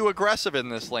to get too aggressive in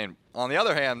this lane. On the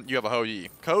other hand, you have a Hou Yi.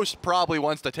 Coast probably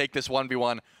wants to take this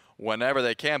 1v1 whenever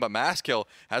they can. But Maskill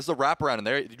has the wraparound, and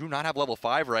they do not have level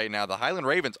 5 right now. The Highland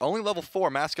Ravens only level 4.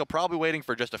 Maskill probably waiting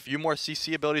for just a few more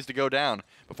CC abilities to go down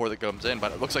before that comes in,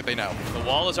 but it looks like they know. The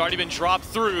wall has already been dropped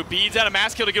through. Beads out of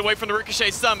Maskill to get away from the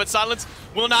Ricochet stun, but Silence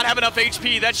will not have enough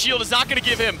HP. That shield is not going to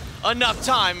give him enough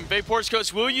time. Vapor's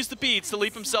Coach will use the beads to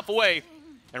leap himself away,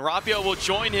 and Rapio will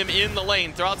join him in the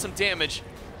lane, throw out some damage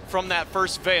from that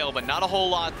first Veil, but not a whole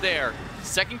lot there.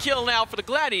 Second kill now for the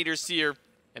Gladiators here,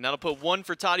 and that'll put 1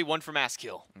 for Toddy, 1 for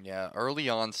Maskill. Yeah, early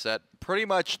onset, pretty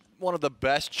much one of the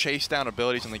best chase down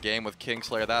abilities in the game with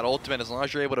Kingslayer. That ultimate, as long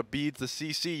as you're able to bead the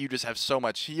CC, you just have so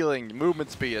much healing,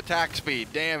 movement speed, attack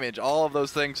speed, damage, all of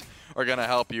those things are going to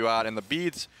help you out. And the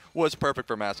beads was perfect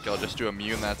for Maskill just to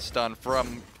immune that stun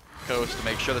from Coast to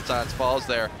make sure that Silence falls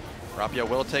there. Rapio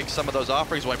will take some of those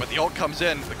offerings away, but the ult comes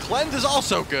in. The cleanse is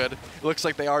also good. It looks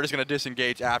like they are just going to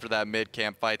disengage after that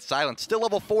mid-camp fight. Silence still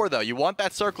level 4, though. You want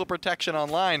that circle of protection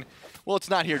online. Well, it's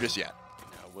not here just yet.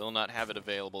 No, will not have it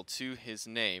available to his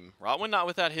name. Rotwin not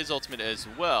without his ultimate as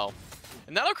well.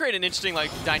 And that'll create an interesting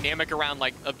dynamic around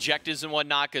objectives and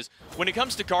whatnot, because when it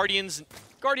comes to Guardians,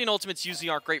 Guardian ultimates usually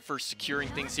aren't great for securing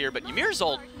things here, but Ymir's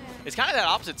ult is kind of that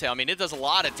opposite tail. I mean, it does a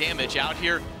lot of damage out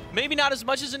here. Maybe not as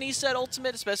much as an E-set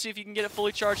ultimate, especially if you can get it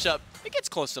fully charged up. It gets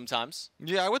close sometimes.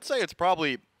 Yeah, I would say it's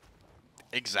probably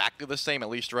exactly the same, at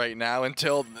least right now,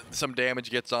 until some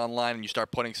damage gets online and you start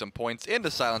putting some points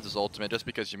into Silence's ultimate, just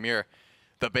because Ymir,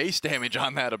 the base damage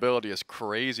on that ability is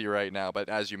crazy right now. But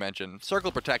as you mentioned,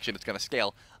 Circle Protection is going to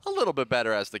scale a little bit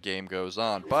better as the game goes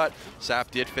on. But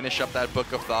Sap did finish up that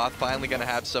Book of Thoth, finally going to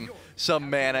have some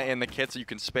mana in the kit so you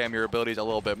can spam your abilities a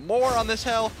little bit more on this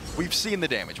Hell. We've seen the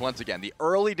damage. Once again, the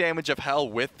early damage of Hell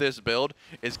with this build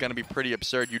is going to be pretty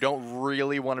absurd. You don't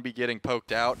really want to be getting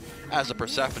poked out as a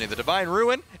Persephone. The Divine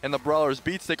Ruin and the Brawler's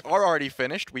Beatstick are already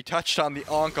finished. We touched on the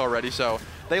Ankh already, so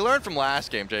they learned from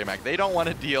last game, J-Mac. They don't want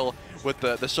to deal with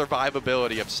the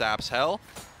survivability of Sap's Hell,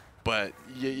 but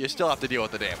you still have to deal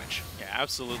with the damage. Yeah,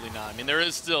 absolutely not. I mean, there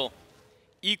is still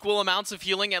equal amounts of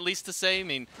healing, at least to say. I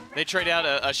mean, they trade out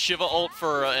a Shiva ult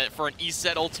for an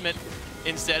E-set ultimate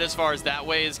instead, as far as that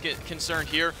way is concerned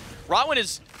here. Rotwin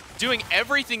is doing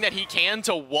everything that he can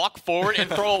to walk forward and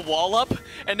throw a wall up,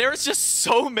 and there's just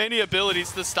so many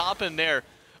abilities to stop him there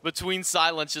between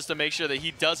Silence just to make sure that he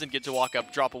doesn't get to walk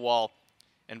up, drop a wall,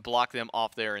 and block them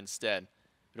off there instead.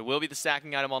 But it will be the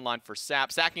stacking item online for Sap.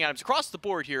 Stacking items across the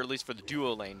board here, at least for the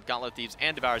duo lane. Gauntlet Thieves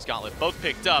and Devourer's Gauntlet both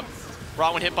picked up.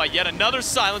 Rotwin hit by yet another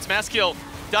Silence. Maskill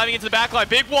diving into the backline.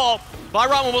 Big wall by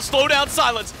Rotwin will slow down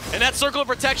Silence, and that Circle of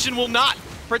Protection will not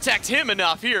protect him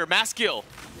enough here. Maskill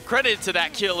credited to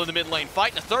that kill in the mid lane.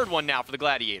 Fighting a third one now for the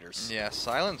Gladiators. Yeah,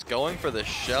 Silence going for the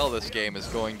shell this game is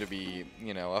going to be,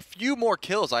 you know, a few more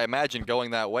kills, I imagine,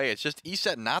 going that way. It's just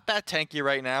E-set not that tanky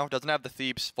right now. Doesn't have the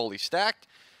Thieves fully stacked.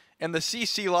 And the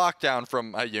CC lockdown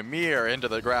from Ymir into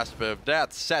the Grasp of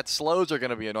Death. Set slows are going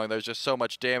to be annoying. There's just so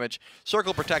much damage.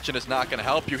 Circle Protection is not going to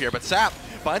help you here. But Sap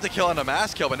finds a kill on a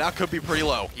mass kill, but now could be pretty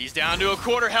low. He's down to a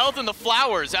quarter health, and the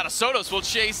Flowers out of Sotos will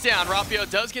chase down. Rapio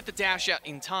does get the dash out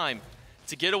in time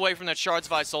to get away from that Shards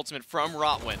Vice ultimate from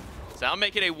Rotwin. So that'll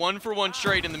make it a 1-for-1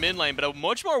 trade in the mid lane, but a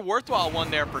much more worthwhile one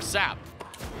there for Sap,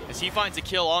 as he finds a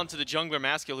kill onto the jungler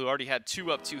Maskill, who already had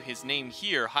 2 up to his name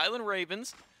here. Highland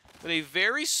Ravens with a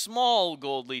very small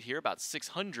gold lead here, about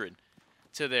 600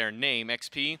 to their name.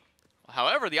 XP,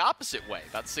 however, the opposite way,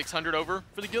 about 600 over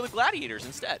for the Gilded Gladiators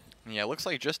instead. Yeah, it looks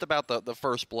like just about the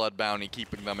first blood bounty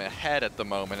keeping them ahead at the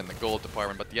moment in the gold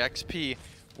department, but the XP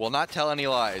will not tell any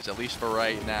lies, at least for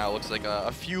right now. Looks like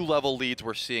a few level leads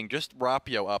we're seeing. Just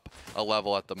Rapio up a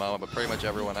level at the moment, but pretty much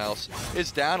everyone else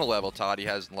is down a level. Toddy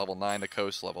has level 9, the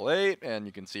Coast level 8, and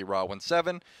you can see Rotwin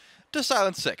 7. To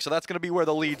Silence 6, so that's going to be where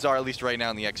the leads are, at least right now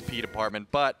in the XP department.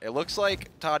 But it looks like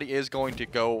Toddy is going to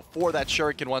go for that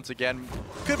Shuriken once again.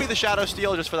 Could be the Shadow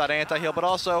Steel just for that anti-heal, but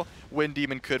also Wind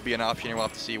Demon could be an option. We'll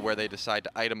have to see where they decide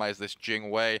to itemize this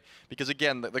Jing Wei. Because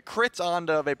again, the crits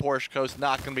onto Vaporish Coast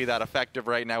not going to be that effective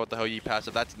right now with the Hou Yi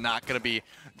passive. That's not going to be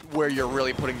where you're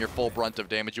really putting your full brunt of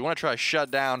damage. You want to try to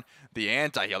shut down the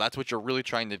anti-heal. That's what you're really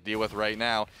trying to deal with right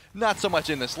now. Not so much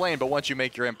in this lane, but once you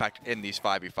make your impact in these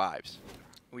 5v5s.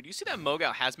 We do see that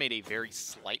Mogao has made a very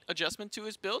slight adjustment to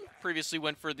his build. Previously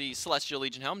went for the Celestial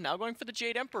Legion Helm, now going for the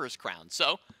Jade Emperor's Crown.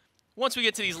 So once we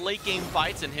get to these late game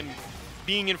fights and him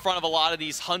being in front of a lot of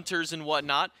these hunters and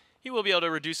whatnot, he will be able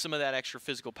to reduce some of that extra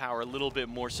physical power a little bit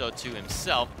more so to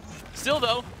himself. Still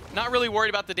though, not really worried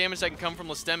about the damage that can come from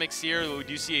Listemics here. We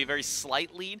do see a very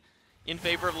slight lead in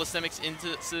favor of Listemics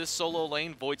into this solo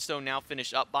lane. Voidstone now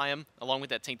finished up by him, along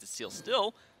with that Tainted Steel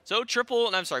still. So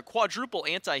quadruple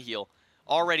anti-heal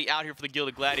already out here for the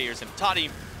Gilded Gladiators, and Toddy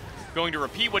going to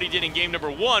repeat what he did in game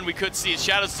number 1. We could see a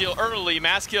Shadow Steel early.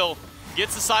 Maskill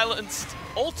gets the silenced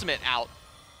ultimate out.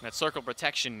 And that circle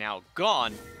protection now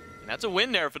gone. And that's a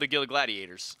win there for the Gilded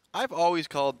Gladiators. I've always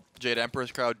called Jade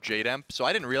Emperor's crowd Jade Emp, so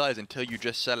I didn't realize until you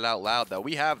just said it out loud that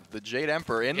we have the Jade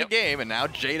Emperor in the game, and now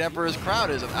Jade Emperor's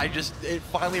crowd is. It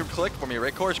finally clicked for me.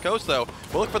 Right, Course Coast though.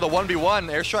 We'll look for the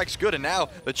 1v1. Airstrike's good, and now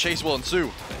the chase will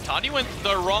ensue. Toddy went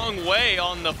the wrong way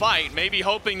on the fight, maybe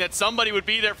hoping that somebody would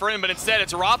be there for him, but instead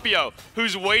it's Rapio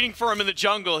who's waiting for him in the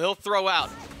jungle. He'll throw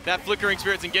out that Flickering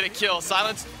Spirits and get a kill.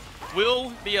 Silence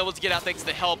will be able to get out thanks to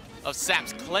the help of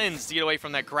Sap's Cleanse to get away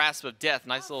from that grasp of death.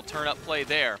 Nice little turn-up play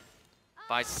there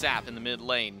by Sap in the mid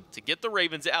lane to get the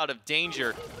Ravens out of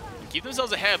danger and keep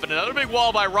themselves ahead. But another big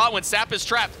wall by Rot when Sap is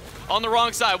trapped on the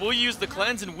wrong side. We'll use the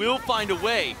Cleanse and we'll find a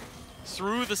way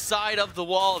through the side of the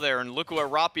wall there. And look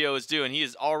what Rapio is doing. He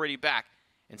is already back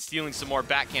and stealing some more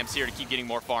back camps here to keep getting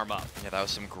more farm up. Yeah, that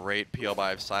was some great peel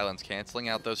by Silence, canceling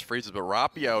out those freezes. But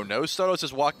Rapio, no Sotos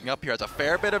is walking up here, has a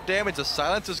fair bit of damage. The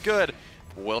Silence is good.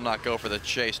 Will not go for the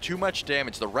chase. Too much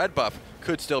damage. The red buff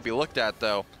could still be looked at,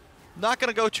 though. Not going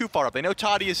to go too far up. They know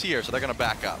Toddy is here, so they're going to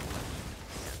back up.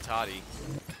 Toddy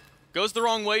goes the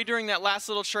wrong way during that last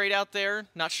little trade out there.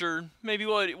 Not sure maybe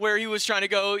where he was trying to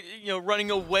go,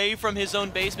 running away from his own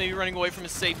base, maybe running away from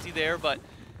his safety there, but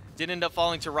did end up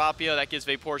falling to Rapio. That gives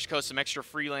Vapor's Coast some extra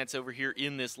freelance over here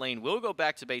in this lane. We'll go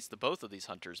back to base to both of these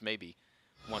hunters, maybe,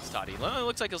 once Toddy. Well, it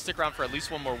looks like he'll stick around for at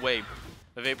least one more wave.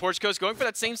 But Vapor's Coast going for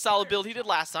that same solid build he did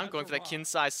last time, going for that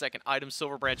kin-size second item.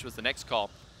 Silver Branch was the next call.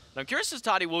 And I'm curious as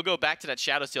Toddy will go back to that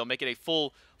Shadow Steel, make it a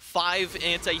full 5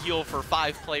 anti-heal for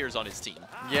 5 players on his team.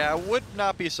 Yeah, would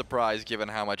not be surprised given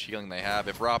how much healing they have.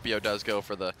 If Rapio does go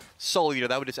for the Soul Eater,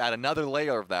 that would just add another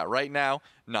layer of that. Right now,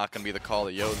 not going to be the call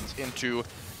that Jotun's into.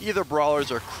 Either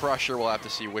Brawlers or Crusher. We'll have to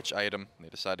see which item they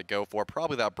decide to go for.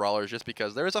 Probably that Brawlers, just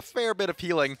because there is a fair bit of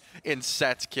healing in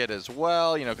Set's kit as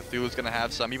well. Cthulhu's going to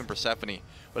have some. Even Persephone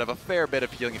would have a fair bit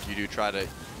of healing if you do try to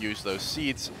use those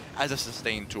seeds as a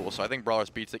sustain tool. So I think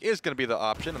Brawler's Beatstick is going to be the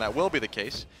option, and that will be the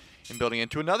case. And building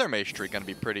into another Mage Tree, going to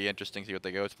be pretty interesting to see what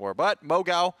they go for. But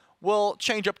Mogao will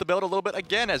change up the build a little bit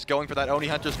again, as going for that Oni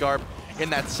Hunter's Garb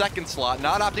in that second slot.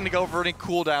 Not opting to go for any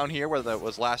cooldown here, where that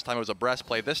was last time it was a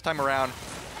breastplate. This time around,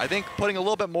 I think putting a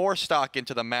little bit more stock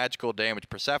into the magical damage.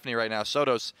 Persephone right now,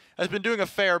 Sotos, has been doing a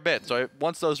fair bit. So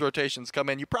once those rotations come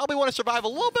in, you probably want to survive a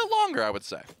little bit longer, I would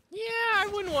say. Yeah, I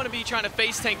wouldn't want to be trying to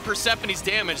face tank Persephone's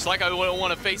damage like I wouldn't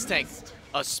want to face tank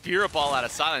a Spirit Ball out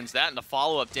of Silence. That and the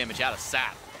follow-up damage out of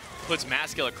Sap puts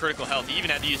Maskill at critical health. He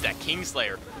even had to use that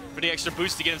Kingslayer for the extra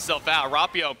boost to get himself out.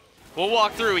 Rapio will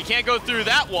walk through. He can't go through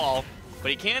that wall,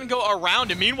 but he can go around.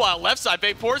 And meanwhile, left side,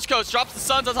 Vapor's Coast drops the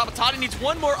Suns on top of Toddy. Needs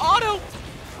one more auto,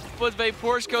 but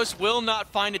Vapor's Coast will not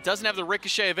find it. Doesn't have the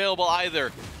Ricochet available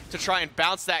either to try and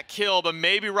bounce that kill, but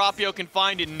maybe Rapio can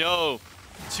find it. No,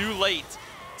 too late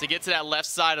to get to that left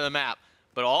side of the map.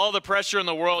 But all the pressure in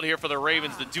the world here for the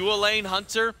Ravens. The dual lane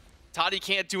Hunter, Toddy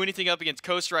can't do anything up against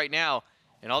Coast right now.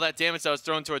 And all that damage that was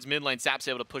thrown towards mid lane, Sap's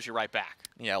able to push it right back.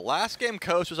 Yeah, last game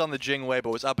Coast was on the Jingwei, but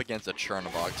was up against a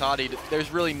Chernobog. Toddy, there's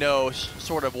really no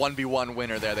sort of 1v1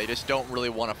 winner there. They just don't really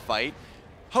want to fight.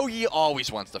 Hou-Yi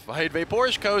always wants to fight.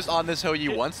 Vapor's Coast on this Hou-Yi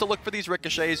wants to look for these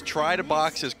ricochets, try to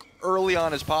box as early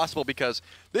on as possible, because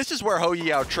this is where Hou-Yi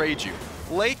outtrades you.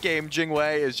 Late game,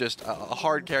 Jingwei is just a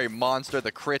hard carry monster.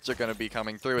 The crits are going to be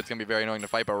coming through. It's going to be very annoying to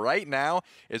fight, but right now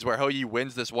is where Hou-Yi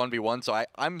wins this 1v1, so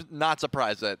I'm not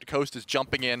surprised that Coast is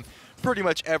jumping in pretty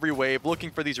much every wave,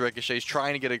 looking for these ricochets,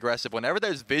 trying to get aggressive. Whenever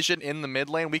there's vision in the mid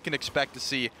lane, we can expect to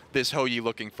see this Hou-Yi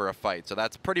looking for a fight. So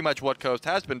that's pretty much what Coast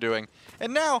has been doing,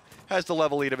 and now has the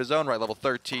level lead of his own right, level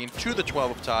 13 to the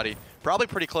 12 of Toddy. Probably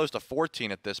pretty close to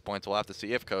 14 at this point, so we'll have to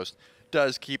see if Coast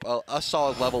does keep a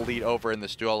solid level lead over in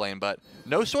this dual lane, but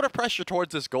no sort of pressure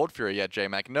towards this Gold Fury yet,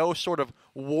 J-Mac. No sort of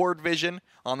ward vision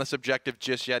on this objective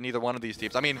just yet, neither one of these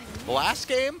teams. I mean, last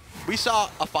game, we saw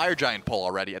a Fire Giant pull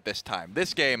already at this time.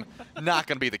 This game, not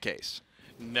going to be the case.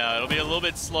 No, it'll be a little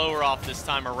bit slower off this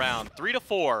time around. 3 to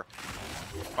 4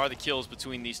 are the kills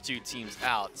between these two teams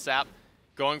out. Sap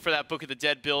going for that Book of the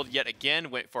Dead build yet again.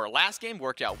 Went for a last game,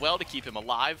 worked out well to keep him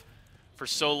alive for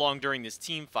so long during this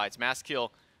team fights. Maskill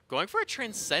going for a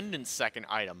Transcendence second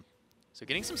item. So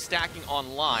getting some stacking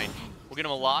online will get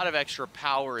him a lot of extra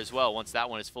power as well once that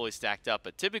one is fully stacked up.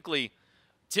 But typically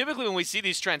when we see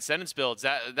these Transcendence builds,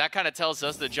 that kind of tells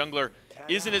us the jungler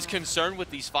isn't as concerned with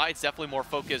these fights, definitely more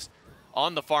focused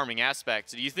on the farming aspect.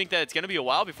 So do you think that it's going to be a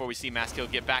while before we see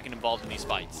Maskill get back and involved in these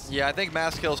fights? Yeah, I think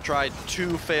Maskill's tried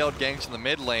 2 failed ganks in the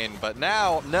mid lane, but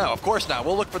now, no, of course not.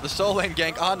 We'll look for the soul lane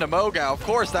gank onto Mogao. Of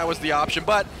course that was the option,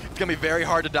 but it's going to be very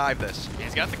hard to dive this.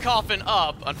 He's got the coffin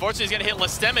up. Unfortunately, he's going to hit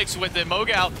Lastemics with it.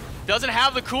 Mogao Doesn't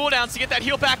have the cooldowns to get that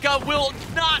heal back up. Will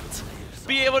not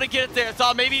be able to get it there.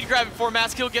 Thought maybe he'd grab it before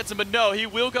Maskill gets him, but no, he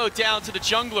will go down to the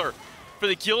jungler for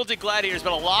the Gilded Gladiators,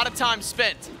 but a lot of time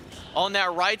spent on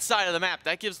that right side of the map.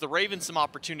 That gives the Ravens some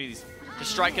opportunities to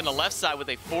strike in the left side with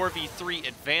a 4v3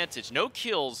 advantage. No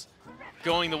kills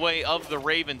going the way of the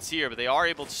Ravens here, but they are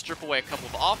able to strip away a couple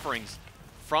of offerings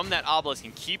from that Obelisk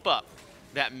and keep up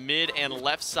that mid and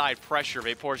left side pressure.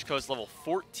 Vapor's Coast level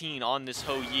 14 on this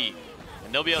Ho Yi.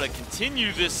 And they'll be able to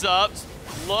continue this up.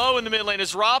 Low in the mid lane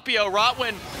is Rapio.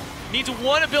 Rotwin needs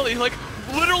one ability, like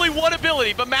literally one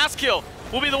ability, but Maskill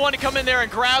will be the one to come in there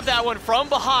and grab that one from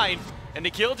behind. And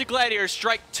the Gilded Gladiators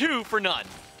strike 2 for none.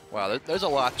 Wow, there's a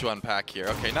lot to unpack here.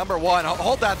 Okay, number one,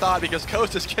 hold that thought because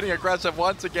Coast is getting aggressive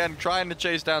once again, trying to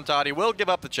chase down Toddy. Will give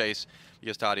up the chase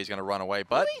because Toddy's going to run away,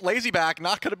 but lazy back,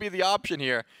 not going to be the option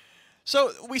here.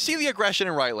 So we see the aggression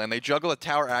in right lane. They juggle a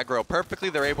tower aggro perfectly.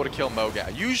 They're able to kill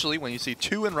Mogao. Usually when you see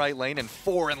 2 in right lane and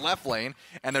 4 in left lane,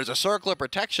 and there's a circle of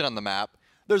protection on the map,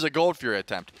 there's a Gold Fury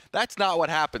attempt. That's not what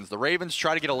happens. The Ravens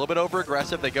try to get a little bit over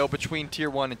aggressive. They go between tier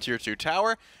 1 and tier 2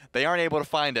 tower. They aren't able to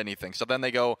find anything. So then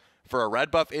they go for a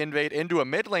red buff invade into a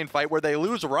mid lane fight where they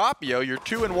lose Rapio, your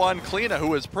 2-in-1 Kleena,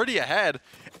 who is pretty ahead,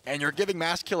 and you're giving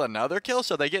Maskill another kill,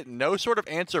 so they get no sort of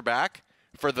answer back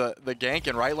for the gank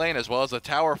in right lane as well as the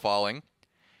tower falling.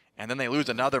 And then they lose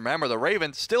another member. The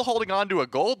Ravens still holding on to a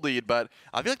gold lead, but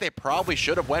I feel like they probably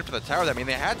should have went for the tower. I mean,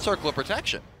 they had circle of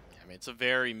protection. I mean, it's a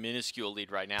very minuscule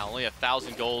lead right now. Only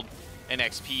 1,000 gold and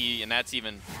XP, and that's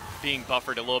even being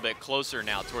buffered a little bit closer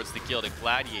now towards the Gilded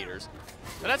Gladiators.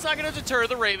 But that's not going to deter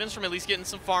the Ravens from at least getting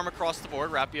some farm across the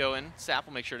board. Rapio and Sap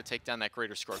will make sure to take down that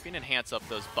Greater Scorpion, enhance up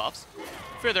those buffs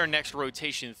for their next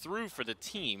rotation through for the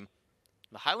team.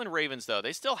 The Highland Ravens, though,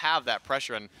 they still have that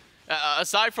pressure. And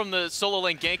aside from the solo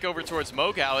lane gank over towards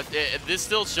Mogao, this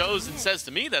still shows and says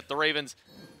to me that the Ravens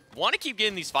want to keep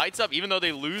getting these fights up. Even though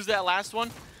they lose that last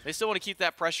one, they still want to keep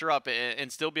that pressure up and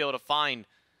still be able to find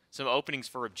some openings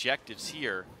for objectives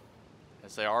here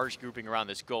as they are grouping around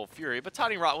this Gold Fury. But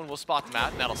Toddy and Rotwin will spot them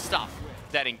out, and that'll stop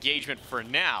that engagement for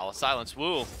now. Silence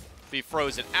will be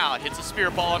frozen out. Hits a spear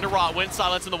ball onto Rotwin.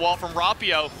 Silence in the wall from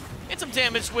Rapio. Hits some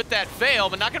damage with that fail,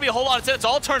 but not going to be a whole lot of time. It's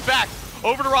all turned back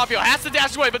over to Rapio. Has to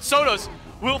dash away, but Sotos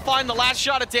will find the last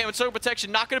shot of damage. Circle protection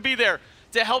not going to be there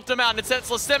to help them out. And it sends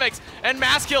Lastemics and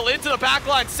Maskill into the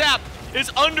backline. Sap is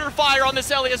under fire on this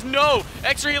Ellie. Has no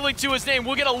extra healing to his name.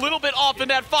 We'll get a little bit off in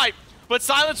that fight, but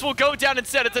Silence will go down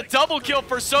instead. It's a double kill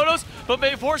for Sotos, but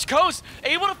Vapor's Coast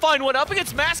able to find one up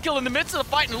against Maskill in the midst of the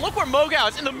fight. And look where Mogao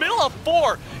is in the middle of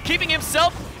 4, keeping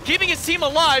his team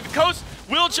alive. Coast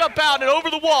will jump out and over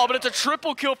the wall, but it's a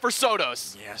triple kill for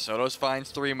Sotos. Yeah, Sotos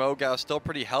finds 3. Mogao still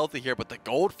pretty healthy here, but the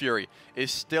Gold Fury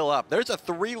is still up. There's a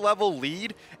 3-level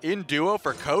lead in duo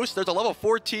for Coast. There's a level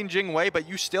 14 Jing Wei, but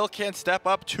you still can't step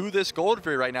up to this Gold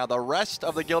Fury right now. The rest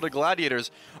of the Gilded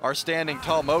Gladiators are standing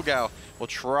tall. Mogao will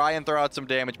try and throw out some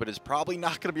damage, but is probably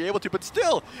not going to be able to, but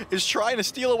still is trying to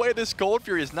steal away this Gold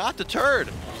Fury. Is not deterred.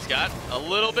 He's got a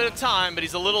little bit of time, but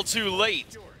he's a little too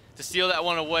late to steal that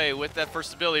one away with that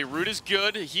first ability. Root is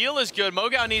good, heal is good.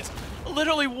 Mogao needs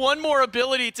literally one more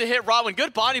ability to hit Rodwin.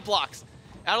 Good body blocks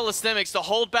out of Lastemics to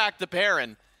hold back the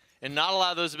Baron and not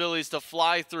allow those abilities to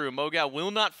fly through. Mogao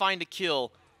will not find a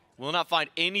kill, will not find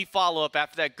any follow-up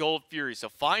after that Gold Fury. So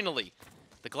finally,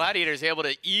 the Gladiators able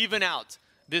to even out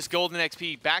this golden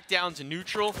XP back down to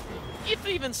neutral, if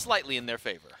even slightly in their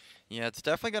favor. Yeah, it's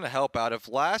definitely going to help out. If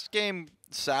last game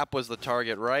Sap was the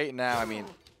target, right now, I mean,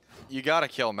 you gotta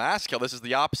kill Maskill. This is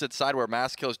the opposite side where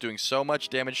Maskill is doing so much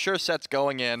damage. Sure, Set's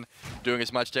going in, doing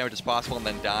as much damage as possible and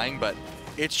then dying, but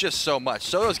it's just so much.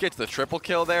 Sotos gets the triple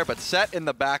kill there, but Set in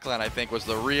the backline, I think, was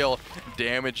the real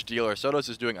damage dealer. Sotos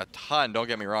is doing a ton, don't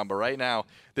get me wrong, but right now,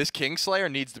 this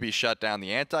Kingslayer needs to be shut down.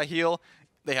 The anti-heal,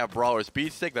 they have Brawler's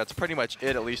Beatstick. That's pretty much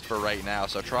it, at least for right now.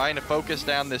 So trying to focus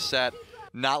down this Set,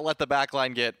 not let the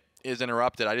backline get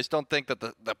interrupted. I just don't think that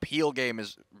the peel game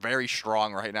is very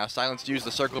strong right now. Silence used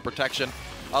the circle of protection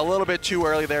a little bit too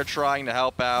early there, trying to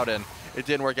help out, and it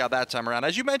didn't work out that time around.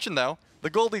 As you mentioned, though, the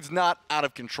gold lead's not out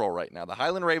of control right now. The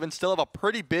Highland Ravens still have a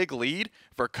pretty big lead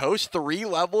for Coast, 3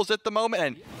 levels at the moment,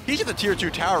 and he's at the tier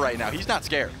 2 tower right now. He's not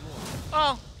scared.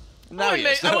 Oh, now he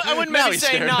is. I wouldn't Now maybe he's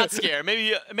say scared. not scared.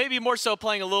 Maybe more so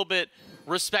playing a little bit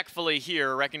respectfully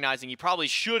here, recognizing he probably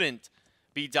shouldn't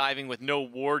be diving with no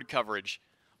ward coverage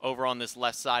over on this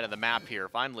left side of the map here.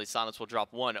 Finally, Silence will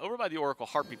drop 1 over by the Oracle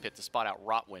Harpy Pit to spot out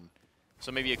Rotwin.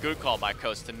 So maybe a good call by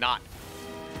Coast to not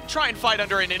try and fight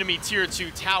under an enemy tier 2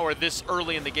 tower this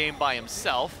early in the game by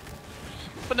himself.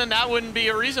 But then that wouldn't be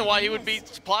a reason why he would be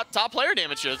top player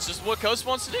damage. It's just what Coast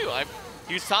wants to do.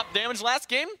 He was top damage last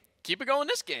game. Keep it going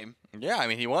this game. Yeah, I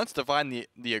mean, he wants to find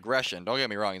the aggression. Don't get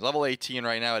me wrong. He's level 18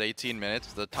 right now at 18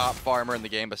 minutes. The top farmer in the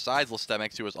game besides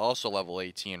Listemix, who is also level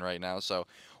 18 right now. So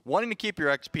wanting to keep your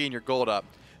XP and your gold up,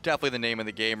 definitely the name of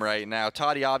the game right now.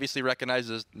 Toddy obviously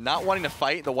recognizes not wanting to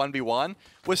fight the 1v1,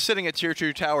 was sitting at tier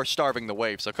 2 tower starving the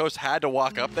wave. So Coast had to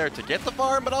walk up there to get the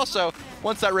farm, but also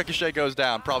once that ricochet goes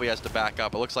down, probably has to back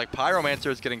up. It looks like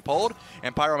Pyromancer is getting pulled,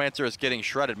 and Pyromancer is getting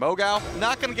shredded. Mogao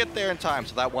not going to get there in time,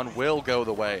 so that one will go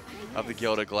the way of the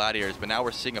Gilded Gladiators. But now we're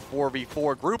seeing a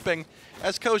 4v4 grouping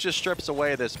as Coast just strips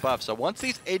away this buff. So once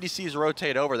these ADCs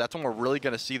rotate over, that's when we're really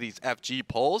going to see these FG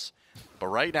pulls. But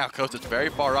right now, Coast is very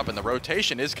far up, and the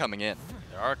rotation is coming in.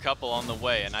 There are a couple on the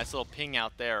way. A nice little ping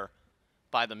out there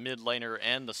by the mid laner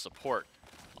and the support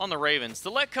on the Ravens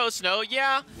to let Coast know,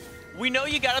 yeah, we know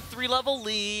you got a 3-level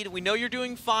lead. We know you're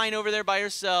doing fine over there by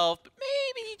yourself, but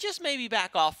maybe, just maybe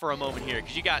back off for a moment here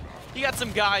because you got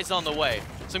some guys on the way.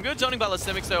 Some good zoning by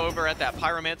Listemix, though, over at that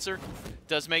Pyromancer.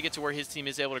 Does make it to where his team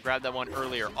is able to grab that one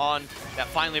earlier on. That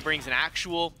finally brings an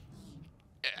actual,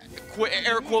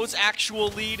 air quotes, actual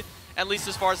lead, at least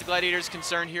as far as the Gladiators are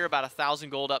concerned here, about 1,000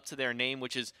 gold up to their name,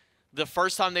 which is the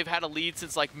first time they've had a lead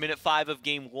since like minute 5 of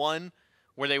game 1,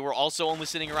 where they were also only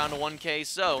sitting around a 1K.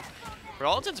 So for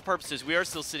all intents and purposes, we are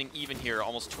still sitting even here,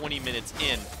 almost 20 minutes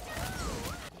in.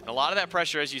 And a lot of that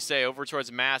pressure, as you say, over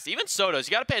towards Mass. Even Sotos,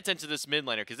 you got to pay attention to this mid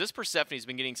laner, because this Persephone's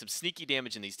been getting some sneaky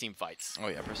damage in these team fights. Oh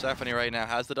yeah, Persephone right now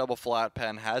has the double flat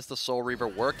pen, has the Soul Reaver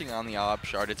working on the Ob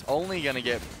Shard. It's only going to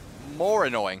get more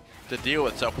annoying to deal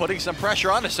with. So putting some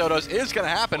pressure on the Sotos is going to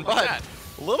happen, but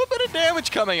a little bit of damage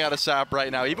coming out of Sap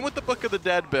right now. Even with the Book of the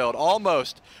Dead build,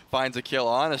 almost finds a kill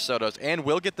on the Sotos and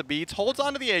will get the beats. Holds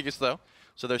on to the Aegis though.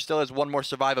 So there still is one more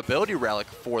survivability relic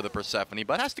for the Persephone,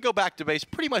 but has to go back to base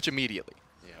pretty much immediately.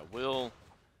 Yeah, will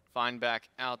find back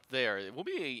out there. It will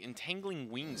be a Entangling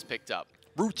Wings picked up.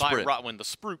 Root by Sprint. Rotwin, the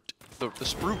Sprout. The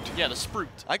Sprout. Yeah, the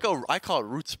Sprout. I call it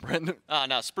Root Sprint.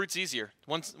 No, Sprout's easier.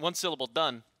 One syllable,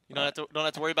 done. You don't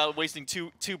have to worry about wasting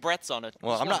two breaths on it.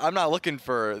 Well, I'm not looking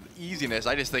for easiness.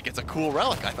 I just think it's a cool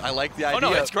relic. I like the idea. Oh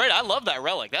no, it's great. I love that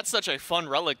relic. That's such a fun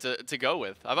relic to go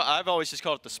with. I've always just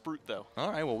called it the Sprout though.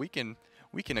 All right, well we can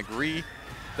agree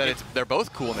that they're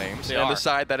both cool names They and are.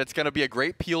 decide that it's going to be a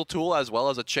great peel tool as well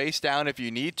as a chase down if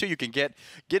you need to. You can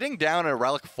getting down a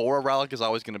relic for a relic is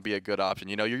always going to be a good option.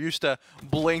 You know, you're used to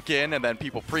blink in and then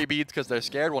people pre-beads because they're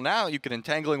scared. Well, now you can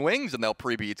Entangling Wings and they'll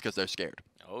pre-beads because they're scared.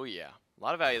 Oh yeah. A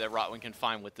lot of value that Rotwin can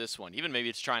find with this one. Even maybe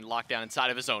it's trying to lock down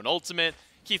inside of his own ultimate,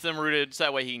 keep them rooted, so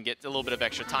that way he can get a little bit of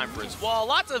extra time for his wall.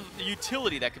 Lots of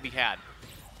utility that could be had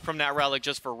from that relic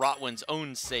just for Rotwin's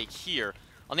own sake here.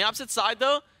 On the opposite side,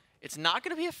 though, it's not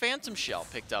going to be a Phantom Shell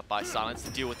picked up by Silence to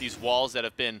deal with these walls that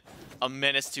have been a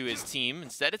menace to his team.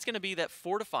 Instead, it's going to be that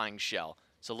Fortifying Shell.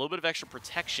 So a little bit of extra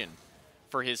protection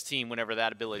for his team whenever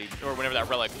that ability, or whenever that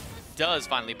relic does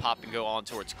finally pop and go on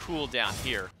towards cooldown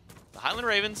here. The Highland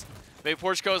Ravens,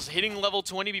 Vaporish Coast hitting level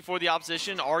 20 before the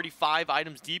opposition, already 5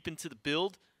 items deep into the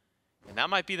build. And that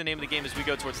might be the name of the game as we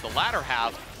go towards the latter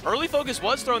half. Early focus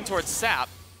was thrown towards Sap,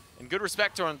 and good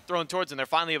respect thrown towards, and they're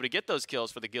finally able to get those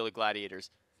kills for the Gilded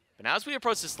Gladiators. But now as we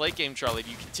approach this late game, Charlie,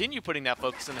 do you continue putting that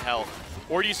focus in the hell,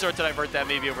 or do you start to divert that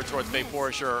maybe over towards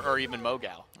Vaporish or even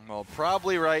Mogao? Well,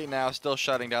 probably right now, still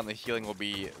shutting down the healing will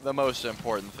be the most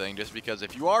important thing, just because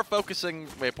if you are focusing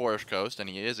Vaporish Coast and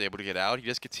he is able to get out, he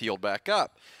just gets healed back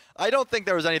up. I don't think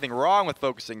there was anything wrong with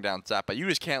focusing down Sap, but you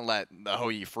just can't let the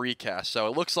Hou-Yi free cast. So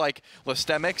it looks like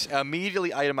Listemix immediately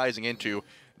itemizing into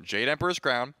Jade Emperor's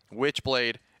Crown,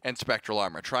 Witchblade, and Spectral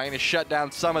Armor, trying to shut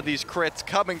down some of these crits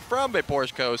coming from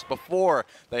Vaporish Coast before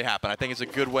they happen. I think it's a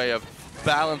good way of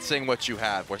balancing what you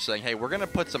have. We're saying, hey, we're going to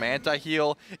put some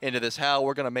anti-heal into this hell.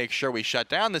 We're going to make sure we shut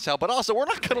down this hell, but also we're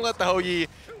not going to let the Hou-Yi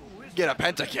get a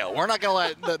pentakill. We're not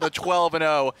going to let the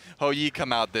 12-0 Hou-Yi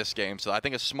come out this game. So I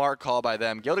think a smart call by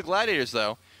them. Gilded Gladiators,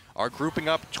 though, are grouping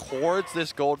up towards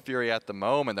this Gold Fury at the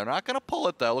moment. They're not going to pull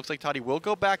it, though. Looks like Toddy will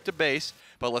go back to base,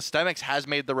 but Listemix has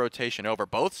made the rotation over.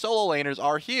 Both solo laners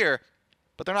are here,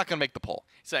 but they're not going to make the pull.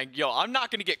 Saying, yo, I'm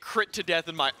not going to get crit to death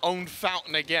in my own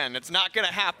fountain again. It's not going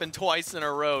to happen twice in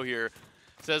a row here,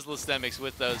 says Listemix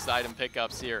with those item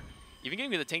pickups here. Even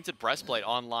getting the Tainted Breastplate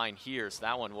online here, so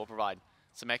that one will provide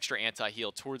some extra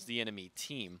anti-heal towards the enemy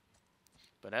team.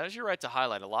 But as you're right to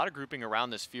highlight, a lot of grouping around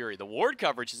this Fury. The ward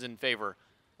coverage is in favor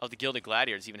of the Gilded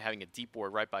Gladiators, even having a deep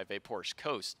ward right by Vaporish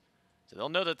Coast. So they'll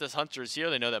know that this Hunter is here.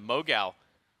 They know that Mogao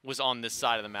was on this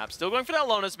side of the map. Still going for that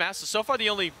Lona's Mask. So far the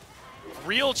only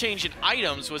real change in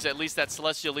items was at least that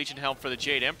Celestial Legion helm for the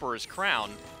Jade Emperor's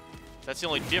Crown. That's the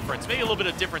only difference. Maybe a little bit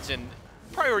of difference in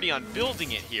priority on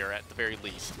building it here at the very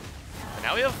least. But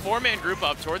now we have a 4-man group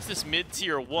up towards this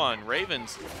mid-tier 1.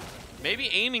 Ravens maybe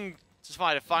aiming Just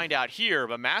trying to find out here,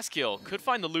 but Maskill could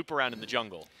find the loop around in the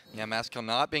jungle. Yeah, Maskill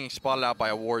not being spotted out by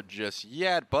a ward just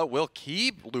yet, but will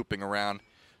keep looping around.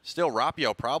 Still,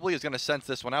 Rapio probably is going to sense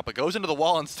this one out, but goes into the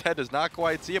wall instead, does not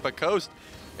quite see it, but Coast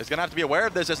is going to have to be aware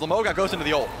of this as Lamoga goes into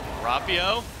the ult.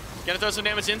 Rapio gonna throw some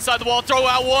damage inside the wall, throw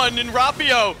out one, and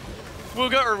Rapio will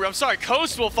go, or I'm sorry,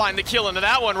 Coast will find the kill into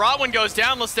that one. Rotwin goes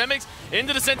down, Lastemics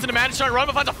into the sense of the Madness trying to run,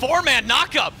 but finds a 4-man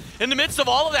knockup. In the midst of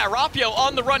all of that, Rapio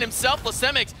on the run himself,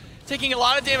 Lastemics taking a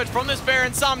lot of damage from this Bear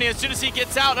Insomnia. As soon as he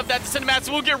gets out of that descendant Madness,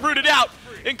 will get rooted out,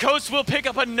 and Coast will pick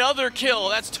up another kill.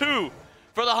 That's 2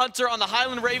 for the Hunter on the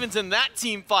Highland Ravens in that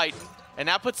team fight. And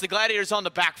that puts the Gladiators on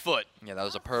the back foot. Yeah, that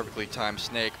was a perfectly timed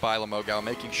snake by Lamoga,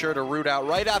 making sure to root out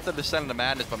right after the Descent of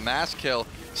Madness, but Maskill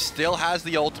still has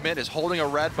the ultimate, is holding a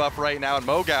red buff right now, and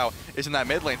Mogao is in that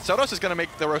mid lane. Sotos is going to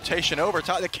make the rotation over.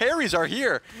 The carries are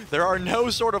here. There are no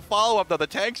sort of follow-up, though. The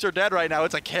tanks are dead right now.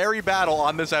 It's a carry battle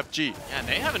on this FG. Yeah, and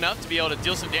they have enough to be able to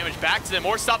deal some damage back to them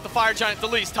or stop the Fire Giant at the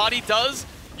least. Toddy does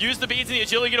use the beads and the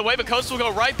agility to get away, but Coast will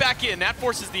go right back in. That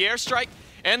forces the airstrike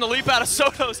and the leap out of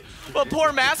Sotos. But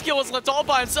poor Maskill was left all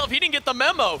by himself. He didn't get the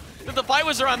memo that the fight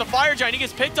was around the Fire Giant. He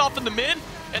gets picked off in the mid,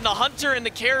 and the Hunter and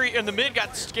the carry in the mid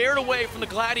got scared away from the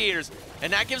Gladiators.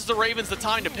 And that gives the Ravens the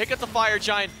time to pick up the Fire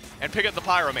Giant and pick up the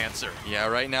Pyromancer. Yeah,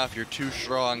 right now, if you're too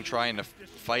strong trying to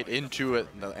fight into it,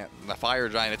 the Fire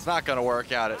Giant, it's not going to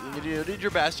work out. You did your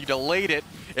best. You delayed it.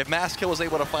 If Maskill was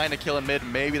able to find a kill in mid,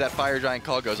 maybe that Fire Giant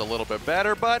call goes a little bit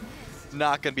better, but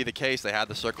not going to be the case. They had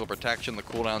the circle of protection, the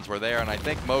cooldowns were there, and I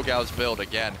think Mogao's build,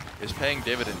 again, is paying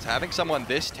dividends. Having someone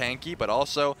this tanky, but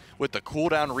also with the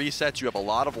cooldown resets, you have a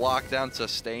lot of lockdown,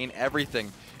 sustain,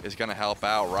 everything is going to help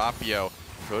out. Rapio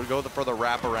could go for the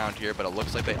wraparound here, but it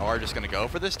looks like they are just going to go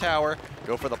for this tower,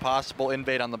 go for the possible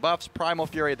invade on the buffs, Primal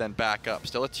Fury, then back up.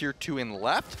 Still a tier 2 in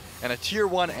left, and a tier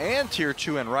 1 and tier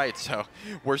 2 in right, so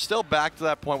we're still back to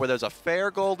that point where there's a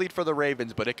fair gold lead for the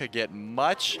Ravens, but it could get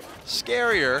much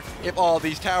scarier if all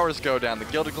these towers go down. The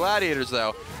Gilded Gladiators,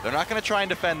 though, they're not going to try and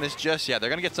defend this just yet. They're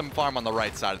going to get some farm on the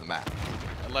right side of the map.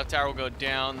 The left tower will go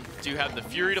down. Do have the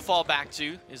Fury to fall back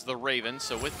to, is the Ravens,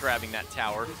 so with grabbing that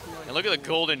tower. And look at the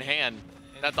golden hand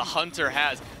that the Hunter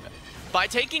has. By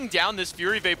taking down this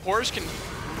Fury, Vaporge can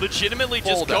legitimately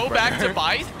just go back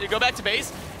to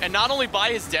base, and not only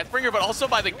buy his Deathbringer, but also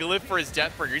buy the glyph for his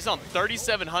Deathbringer. He's on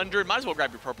 3,700. Might as well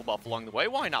grab your purple buff along the way.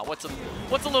 Why not? What's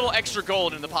a little extra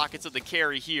gold in the pockets of the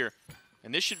carry here?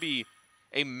 And this should be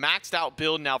a maxed out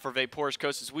build now for Vaporge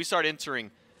Coast as we start entering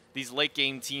these late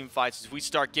game team fights, as we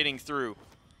start getting through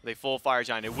with a full Fire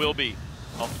Giant. It will be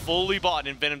a fully bought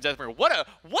in Venom Deathbringer. What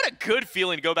a good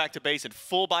feeling to go back to base and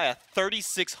full buy a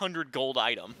 3,600 gold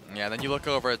item. Yeah, then you look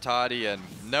over at Toddy and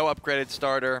no upgraded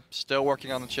starter, still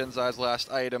working on the Chinzai's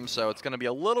last item, so it's going to be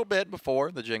a little bit before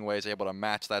the Jingwei is able to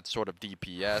match that sort of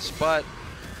DPS, but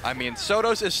I mean,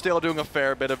 Sotos is still doing a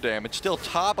fair bit of damage, still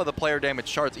top of the player damage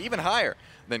charts, even higher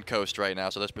than Coast right now,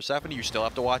 so there's Persephone you still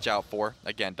have to watch out for.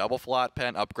 Again, double Flat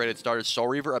Pen, upgraded starters, Soul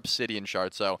Reaver, Obsidian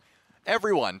Shard, so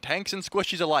everyone, tanks and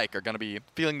squishies alike, are going to be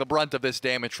feeling the brunt of this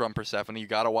damage from Persephone. You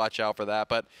got to watch out for that.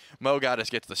 But Moga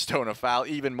just gets the Stone of Foul,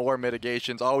 even more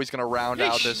mitigations. Always going to round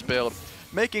out this build,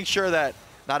 making sure that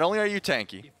not only are you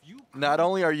tanky, not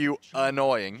only are you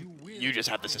annoying, you just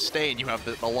have the sustain, you have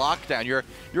the lockdown.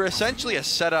 You're essentially a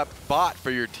setup bot for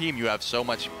your team. You have so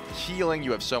much healing,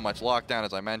 you have so much lockdown,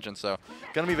 as I mentioned. So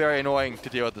going to be very annoying to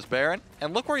deal with this Baron.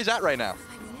 And look where he's at right now.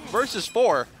 Versus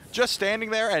 4. Just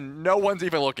standing there, and no one's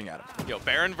even looking at him. Yo,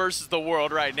 Baron versus the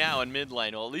world right now in mid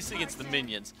lane. Well, at least against the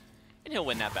minions. And he'll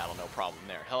win that battle, no problem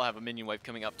there. He'll have a minion wave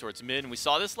coming up towards mid. And we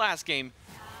saw this last game.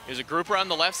 There's a group around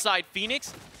the left side,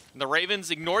 Phoenix. And the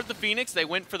Ravens ignored the Phoenix. They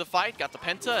went for the fight, got the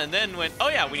Penta, and then went, oh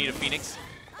yeah, we need a Phoenix.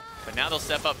 But now they'll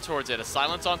step up towards it. A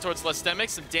silence on towards Lastemic,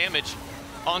 some damage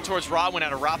on towards Rodwin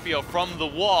out of Rapio from the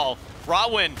wall.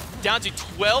 Rodwin down to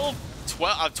 12,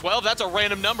 that's a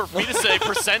random number for me to say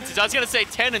percentage. I was going to say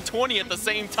 10 and 20 at the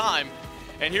same time.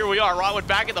 And here we are, Rodwin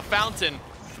back at the fountain.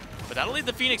 But that'll leave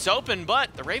the Phoenix open,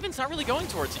 but the Ravens not really going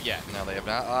towards it yet. No, they have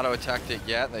not auto-attacked it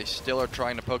yet. They still are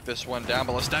trying to poke this one down,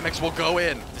 but Lastemics will go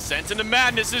in. Descent into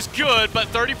Madness is good, but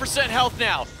 30% health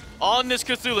now on this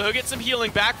Cthulhu. He'll get some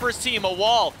healing back for his team. A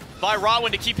wall by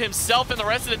Rodwin to keep himself and the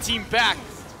rest of the team back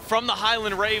from the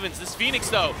Highland Ravens. This Phoenix,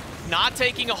 though, not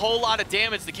taking a whole lot of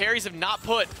damage. The carries have not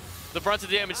put the brunt of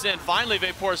the damage in. Finally,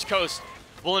 Vapor's Coast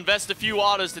will invest a few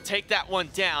autos to take that one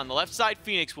down. The left side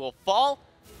Phoenix will fall,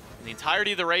 and the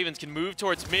entirety of the Ravens can move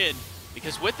towards mid,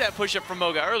 because with that push-up from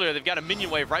Moga earlier, they've got a minion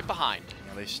wave right behind.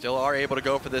 Yeah, they still are able to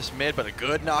go for this mid, but a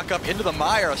good knock-up into the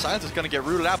mire. Silence is going to get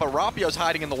rooted out, but Rapio's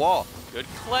hiding in the wall. Good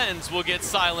cleanse will get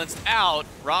silenced out.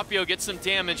 Rapio gets some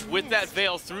damage with that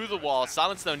veil through the wall.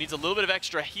 Silence, though, needs a little bit of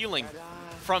extra healing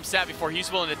from Sap before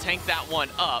he's willing to tank that one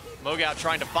up. Mogao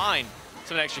trying to find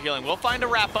some extra healing. We'll find a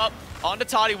wrap up. Onto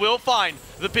Toddy, will find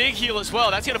the big heal as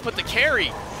well. That's going to put the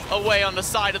carry away on the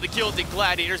side of the Gilded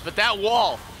Gladiators, but that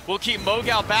wall will keep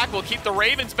Mogao back, will keep the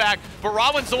Ravens back, but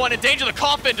Robin's the one in danger of the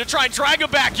coffin to try and drag him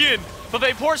back in. But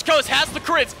Vapor's Coast has the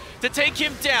crits to take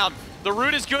him down. The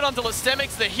root is good onto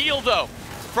Listemics. The heal, though,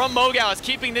 from Mogao is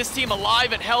keeping this team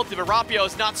alive and healthy, but Rapio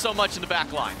is not so much in the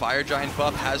back line. Fire Giant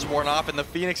buff has worn off, and the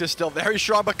Phoenix is still very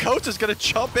strong, but Coast is going to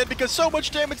jump in because so much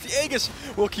damage. The Aegis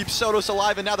will keep Sotos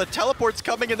alive, and now the teleport's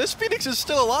coming, and this Phoenix is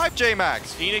still alive,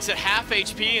 J-Max. Phoenix at half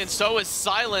HP, and so is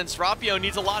Silence. Rapio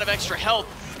needs a lot of extra health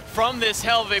from this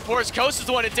hell. Vapor's Coast is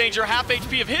the one in danger. Half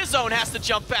HP of his own has to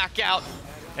jump back out.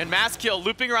 And Mass Kill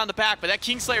looping around the back, but that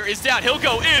Kingslayer is down. He'll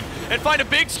go in and find a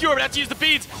big skewer, but have to use the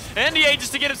beads and the Aegis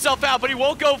to get himself out, but he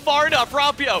won't go far enough.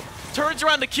 Rapio turns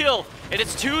around the kill, and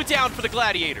it's 2 down for the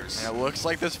Gladiators. And it looks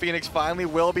like this Phoenix finally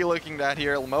will be looking at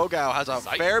here. Mogao has a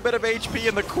fair bit of HP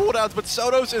in the cooldowns, but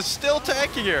Sotos is still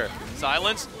tanky here.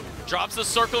 Silence drops the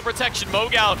circle of protection.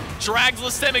 Mogao drags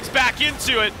Listemics back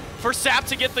into it for Sap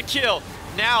to get the kill.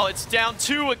 Now it's down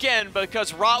 2 again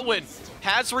because Rotwin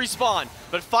has respawned,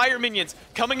 but Fire Minions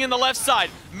coming in the left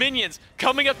side. Minions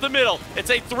coming up the middle.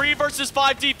 It's a 3 versus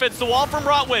 5 defense. The wall from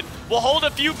Rotwin will hold a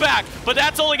few back, but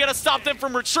that's only going to stop them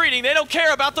from retreating. They don't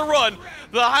care about the run.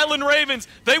 The Highland Ravens,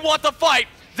 they want the fight.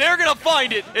 They're going to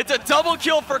find it. It's a double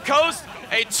kill for Coast,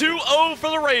 a 2-0 for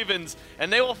the Ravens,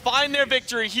 and they will find their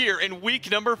victory here in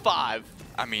week number 5.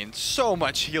 I mean, so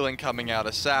much healing coming out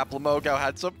of Sap. Mogao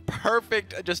had some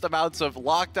perfect just amounts of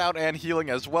lockdown and healing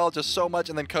as well, just so much,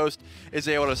 and then Coast is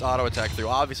able to just auto-attack through.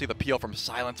 Obviously, the peel from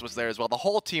Silence was there as well. The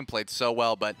whole team played so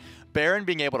well, but Baron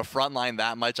being able to frontline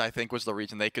that much, I think, was the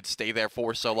reason they could stay there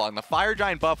for so long. The Fire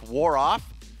Giant buff wore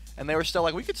off, and they were still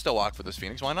like, we could still walk for this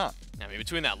Phoenix, why not? I mean,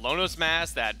 between that Lonos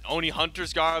Mask, that Oni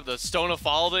Hunter's Garb, the Stone of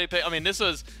Fall they pay, I mean, this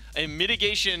was a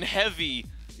mitigation-heavy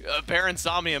Baron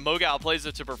Somni, and Mogao plays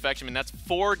it to perfection. I mean, that's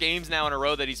 4 games now in a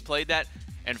row that he's played that,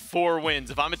 and 4 wins.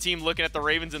 If I'm a team looking at the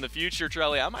Ravens in the future,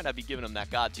 Trelly, I might not be giving them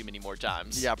that God too many more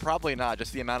times. Yeah, probably not.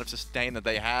 Just the amount of sustain that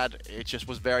they had, it just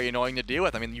was very annoying to deal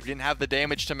with. I mean, you didn't have the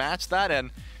damage to match that, and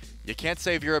you can't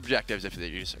save your objectives if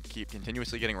you just keep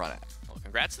continuously getting run at. Well,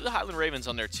 congrats to the Highland Ravens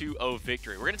on their 2-0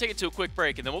 victory. We're going to take it to a quick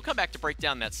break, and then we'll come back to break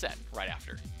down that set right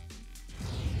after.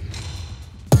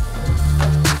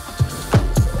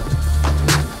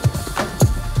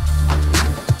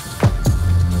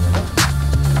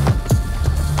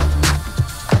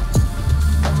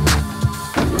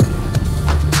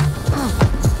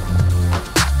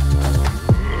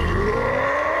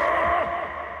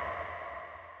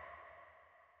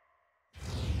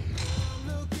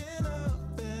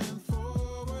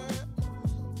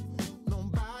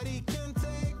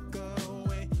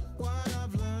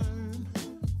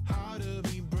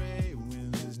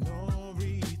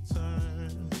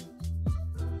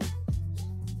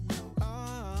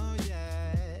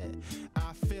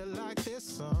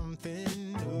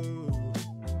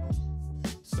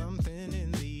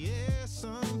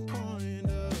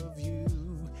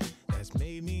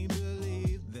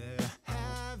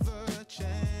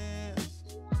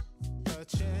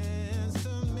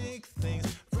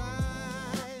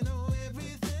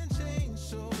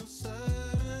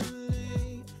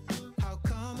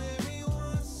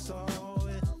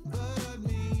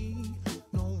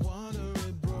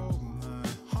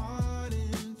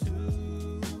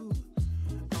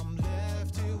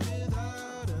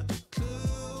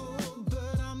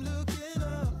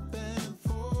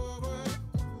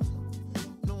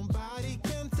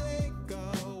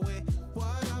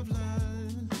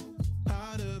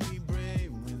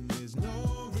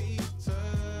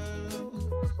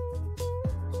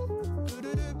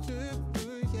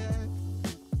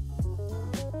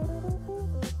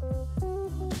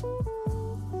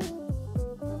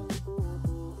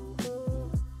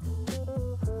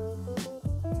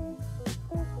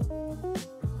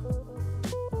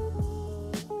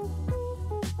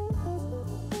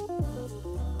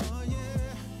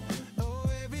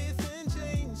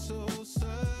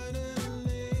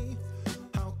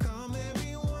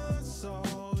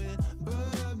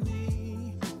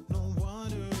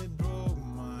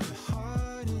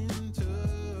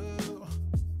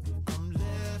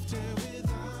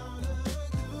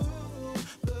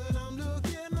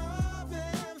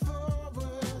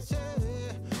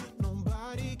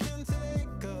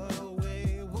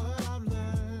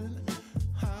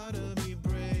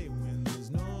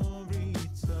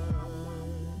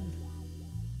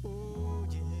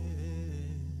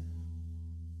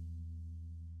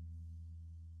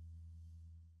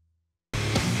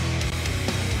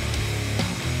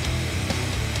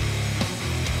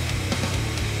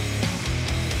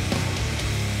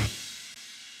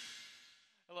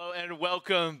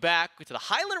 welcome back to the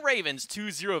Highland Ravens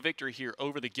 2-0 victory here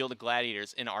over the Gilded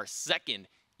Gladiators in our second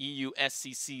EU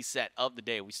SCC set of the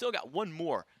day. We still got one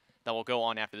more that will go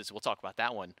on after this. We'll talk about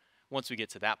that one once we get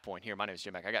to that point here. My name is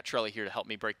Jim Mack. I got Trelly here to help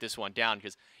me break this one down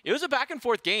because it was a back and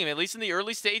forth game. At least in the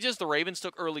early stages, the Ravens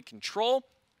took early control.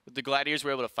 The Gladiators were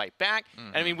able to fight back.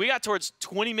 And I mean, we got towards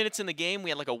 20 minutes in the game.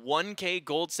 We had like a 1K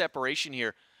gold separation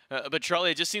here. But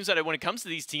Charlie, it just seems that when it comes to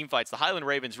these team fights, the Highland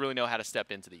Ravens really know how to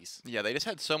step into these. Yeah, they just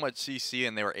had so much CC,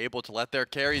 and they were able to let their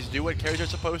carries do what carries are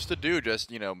supposed to do.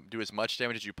 Just, you know, do as much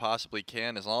damage as you possibly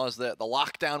can. As long as the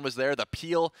lockdown was there, the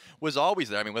peel was always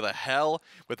there. I mean, with a Hell,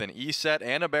 with an E-set,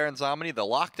 and a Baron Zomini, the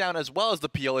lockdown as well as the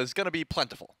peel is going to be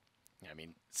plentiful. I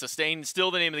mean, sustain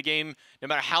still the name of the game. No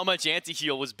matter how much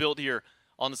anti-heal was built here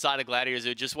on the side of Gladiators,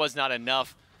 it just was not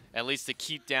enough, at least to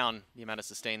keep down the amount of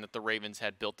sustain that the Ravens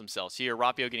had built themselves here.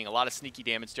 Rapio getting a lot of sneaky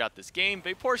damage throughout this game.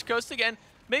 Vapor's Coast again,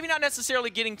 maybe not necessarily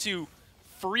getting to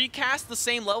free cast the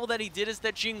same level that he did as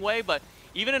that Jingwei, but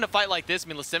even in a fight like this, I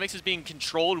mean, Lysimix is being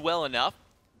controlled well enough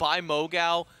by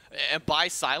Mogao and by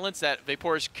Silence that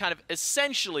Vapor's kind of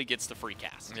essentially gets the free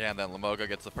cast. Yeah, and then Lamoga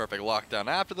gets the perfect lockdown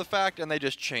after the fact, and they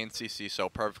just chain CC so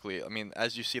perfectly. I mean,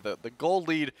 as you see, the gold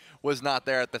lead was not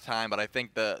there at the time, but I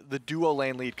think the duo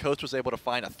lane lead, Coast was able to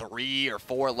find a 3 or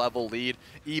 4 level lead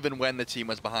even when the team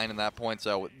was behind in that point.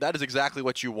 So that is exactly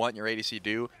what you want your ADC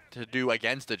to do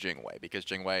against a Jingwei, because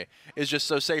Jingwei is just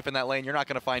so safe in that lane. You're not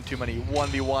going to find too many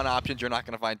 1v1 options. You're not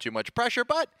going to find too much pressure,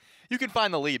 but you can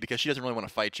find the lead because she doesn't really want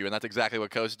to fight you, and that's exactly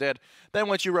what Coast did. Then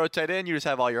once you rotate in, you just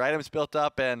have all your items built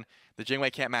up, and the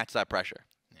Jingwei can't match that pressure.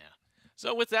 Yeah.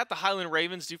 So with that, the Highland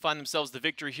Ravens do find themselves the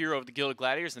victory here over the Gilded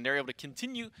Gladiators, and they're able to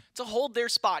continue to hold their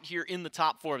spot here in the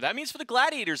top 4. That means for the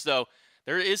Gladiators, though,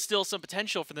 there is still some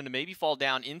potential for them to maybe fall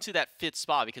down into that 5th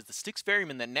spot, because the Styx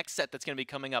Ferryman, the next set that's going to be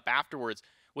coming up afterwards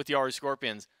with the Aru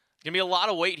Scorpions, there's going to be a lot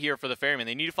of weight here for the Ferryman.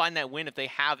 They need to find that win if they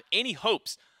have any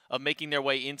hopes of making their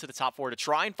way into the top 4 to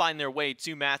try and find their way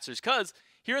to Masters, because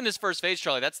here in this first phase,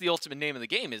 Charlie, that's the ultimate name of the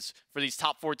game, is for these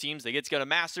top 4 teams. They get to go to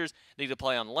Masters, they get to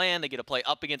play on LAN, they get to play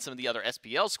up against some of the other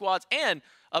SPL squads, and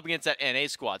up against that NA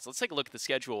squad. So let's take a look at the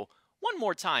schedule one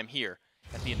more time here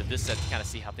at the end of this set to kind of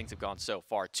see how things have gone so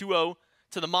far. 2-0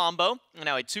 to the Mambo, and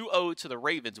now a 2-0 to the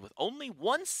Ravens with only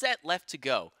one set left to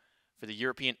go for the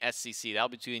European SCC. That'll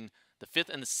be between the 5th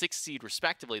and the 6th seed,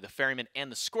 respectively, the Ferryman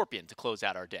and the Scorpion, to close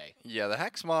out our day. Yeah, the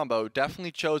Hex Mambo definitely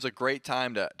chose a great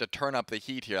time to turn up the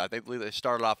heat here. I think they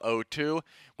started off 0-2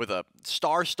 with a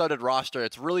star-studded roster.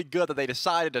 It's really good that they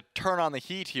decided to turn on the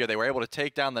heat here. They were able to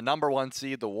take down the #1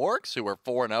 seed, the Wargs, who were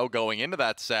 4-0 going into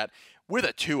that set, with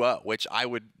a 2-0, which I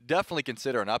would definitely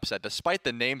consider an upset. Despite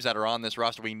the names that are on this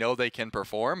roster, we know they can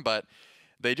perform, but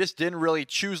they just didn't really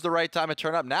choose the right time to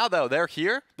turn up. Now, though, they're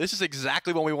here. This is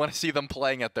exactly when we want to see them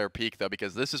playing at their peak, though,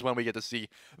 because this is when we get to see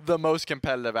the most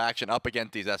competitive action up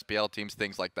against these SPL teams,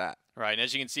 things like that. Right, and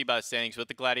as you can see by the standings, with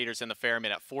the Gladiators and the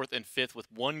Ferryman at 4th and 5th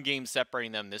with one game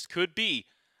separating them, this could be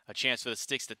a chance for the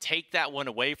Styx to take that one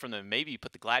away from them, maybe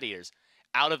put the Gladiators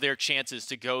out of their chances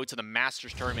to go to the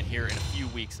Masters tournament here in a few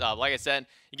weeks. Like I said,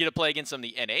 you get to play against some of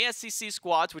the NASCC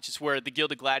squads, which is where the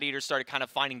Gilded Gladiators started kind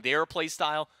of finding their play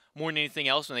style more than anything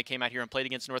else when they came out here and played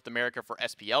against North America for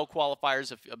SPL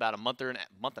qualifiers about a month and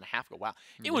a half ago. Wow,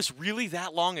 it was really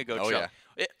that long ago, Oh, Chuck.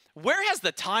 yeah. Where has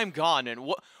the time gone, and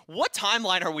what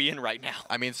timeline are we in right now?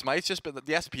 I mean, SMITE's just been, the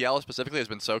SPL specifically has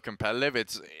been so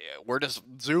competitive. We're just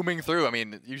zooming through. I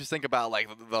mean, you just think about like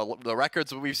the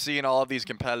records that we've seen, all of these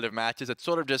competitive matches. It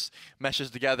sort of just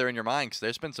meshes together in your mind, because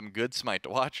there's been some good SMITE to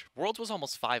watch. Worlds was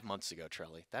almost 5 months ago,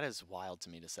 Trelly. That is wild to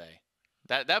me to say.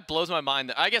 That blows my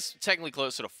mind. I guess technically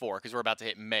closer to 4, because we're about to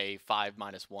hit May. 5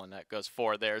 minus 1, that goes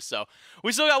 4 there. So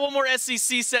we still got one more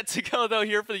SCC set to go, though,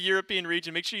 here for the European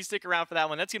region. Make sure you stick around for that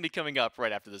one. That's going to be coming up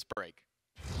right after this break.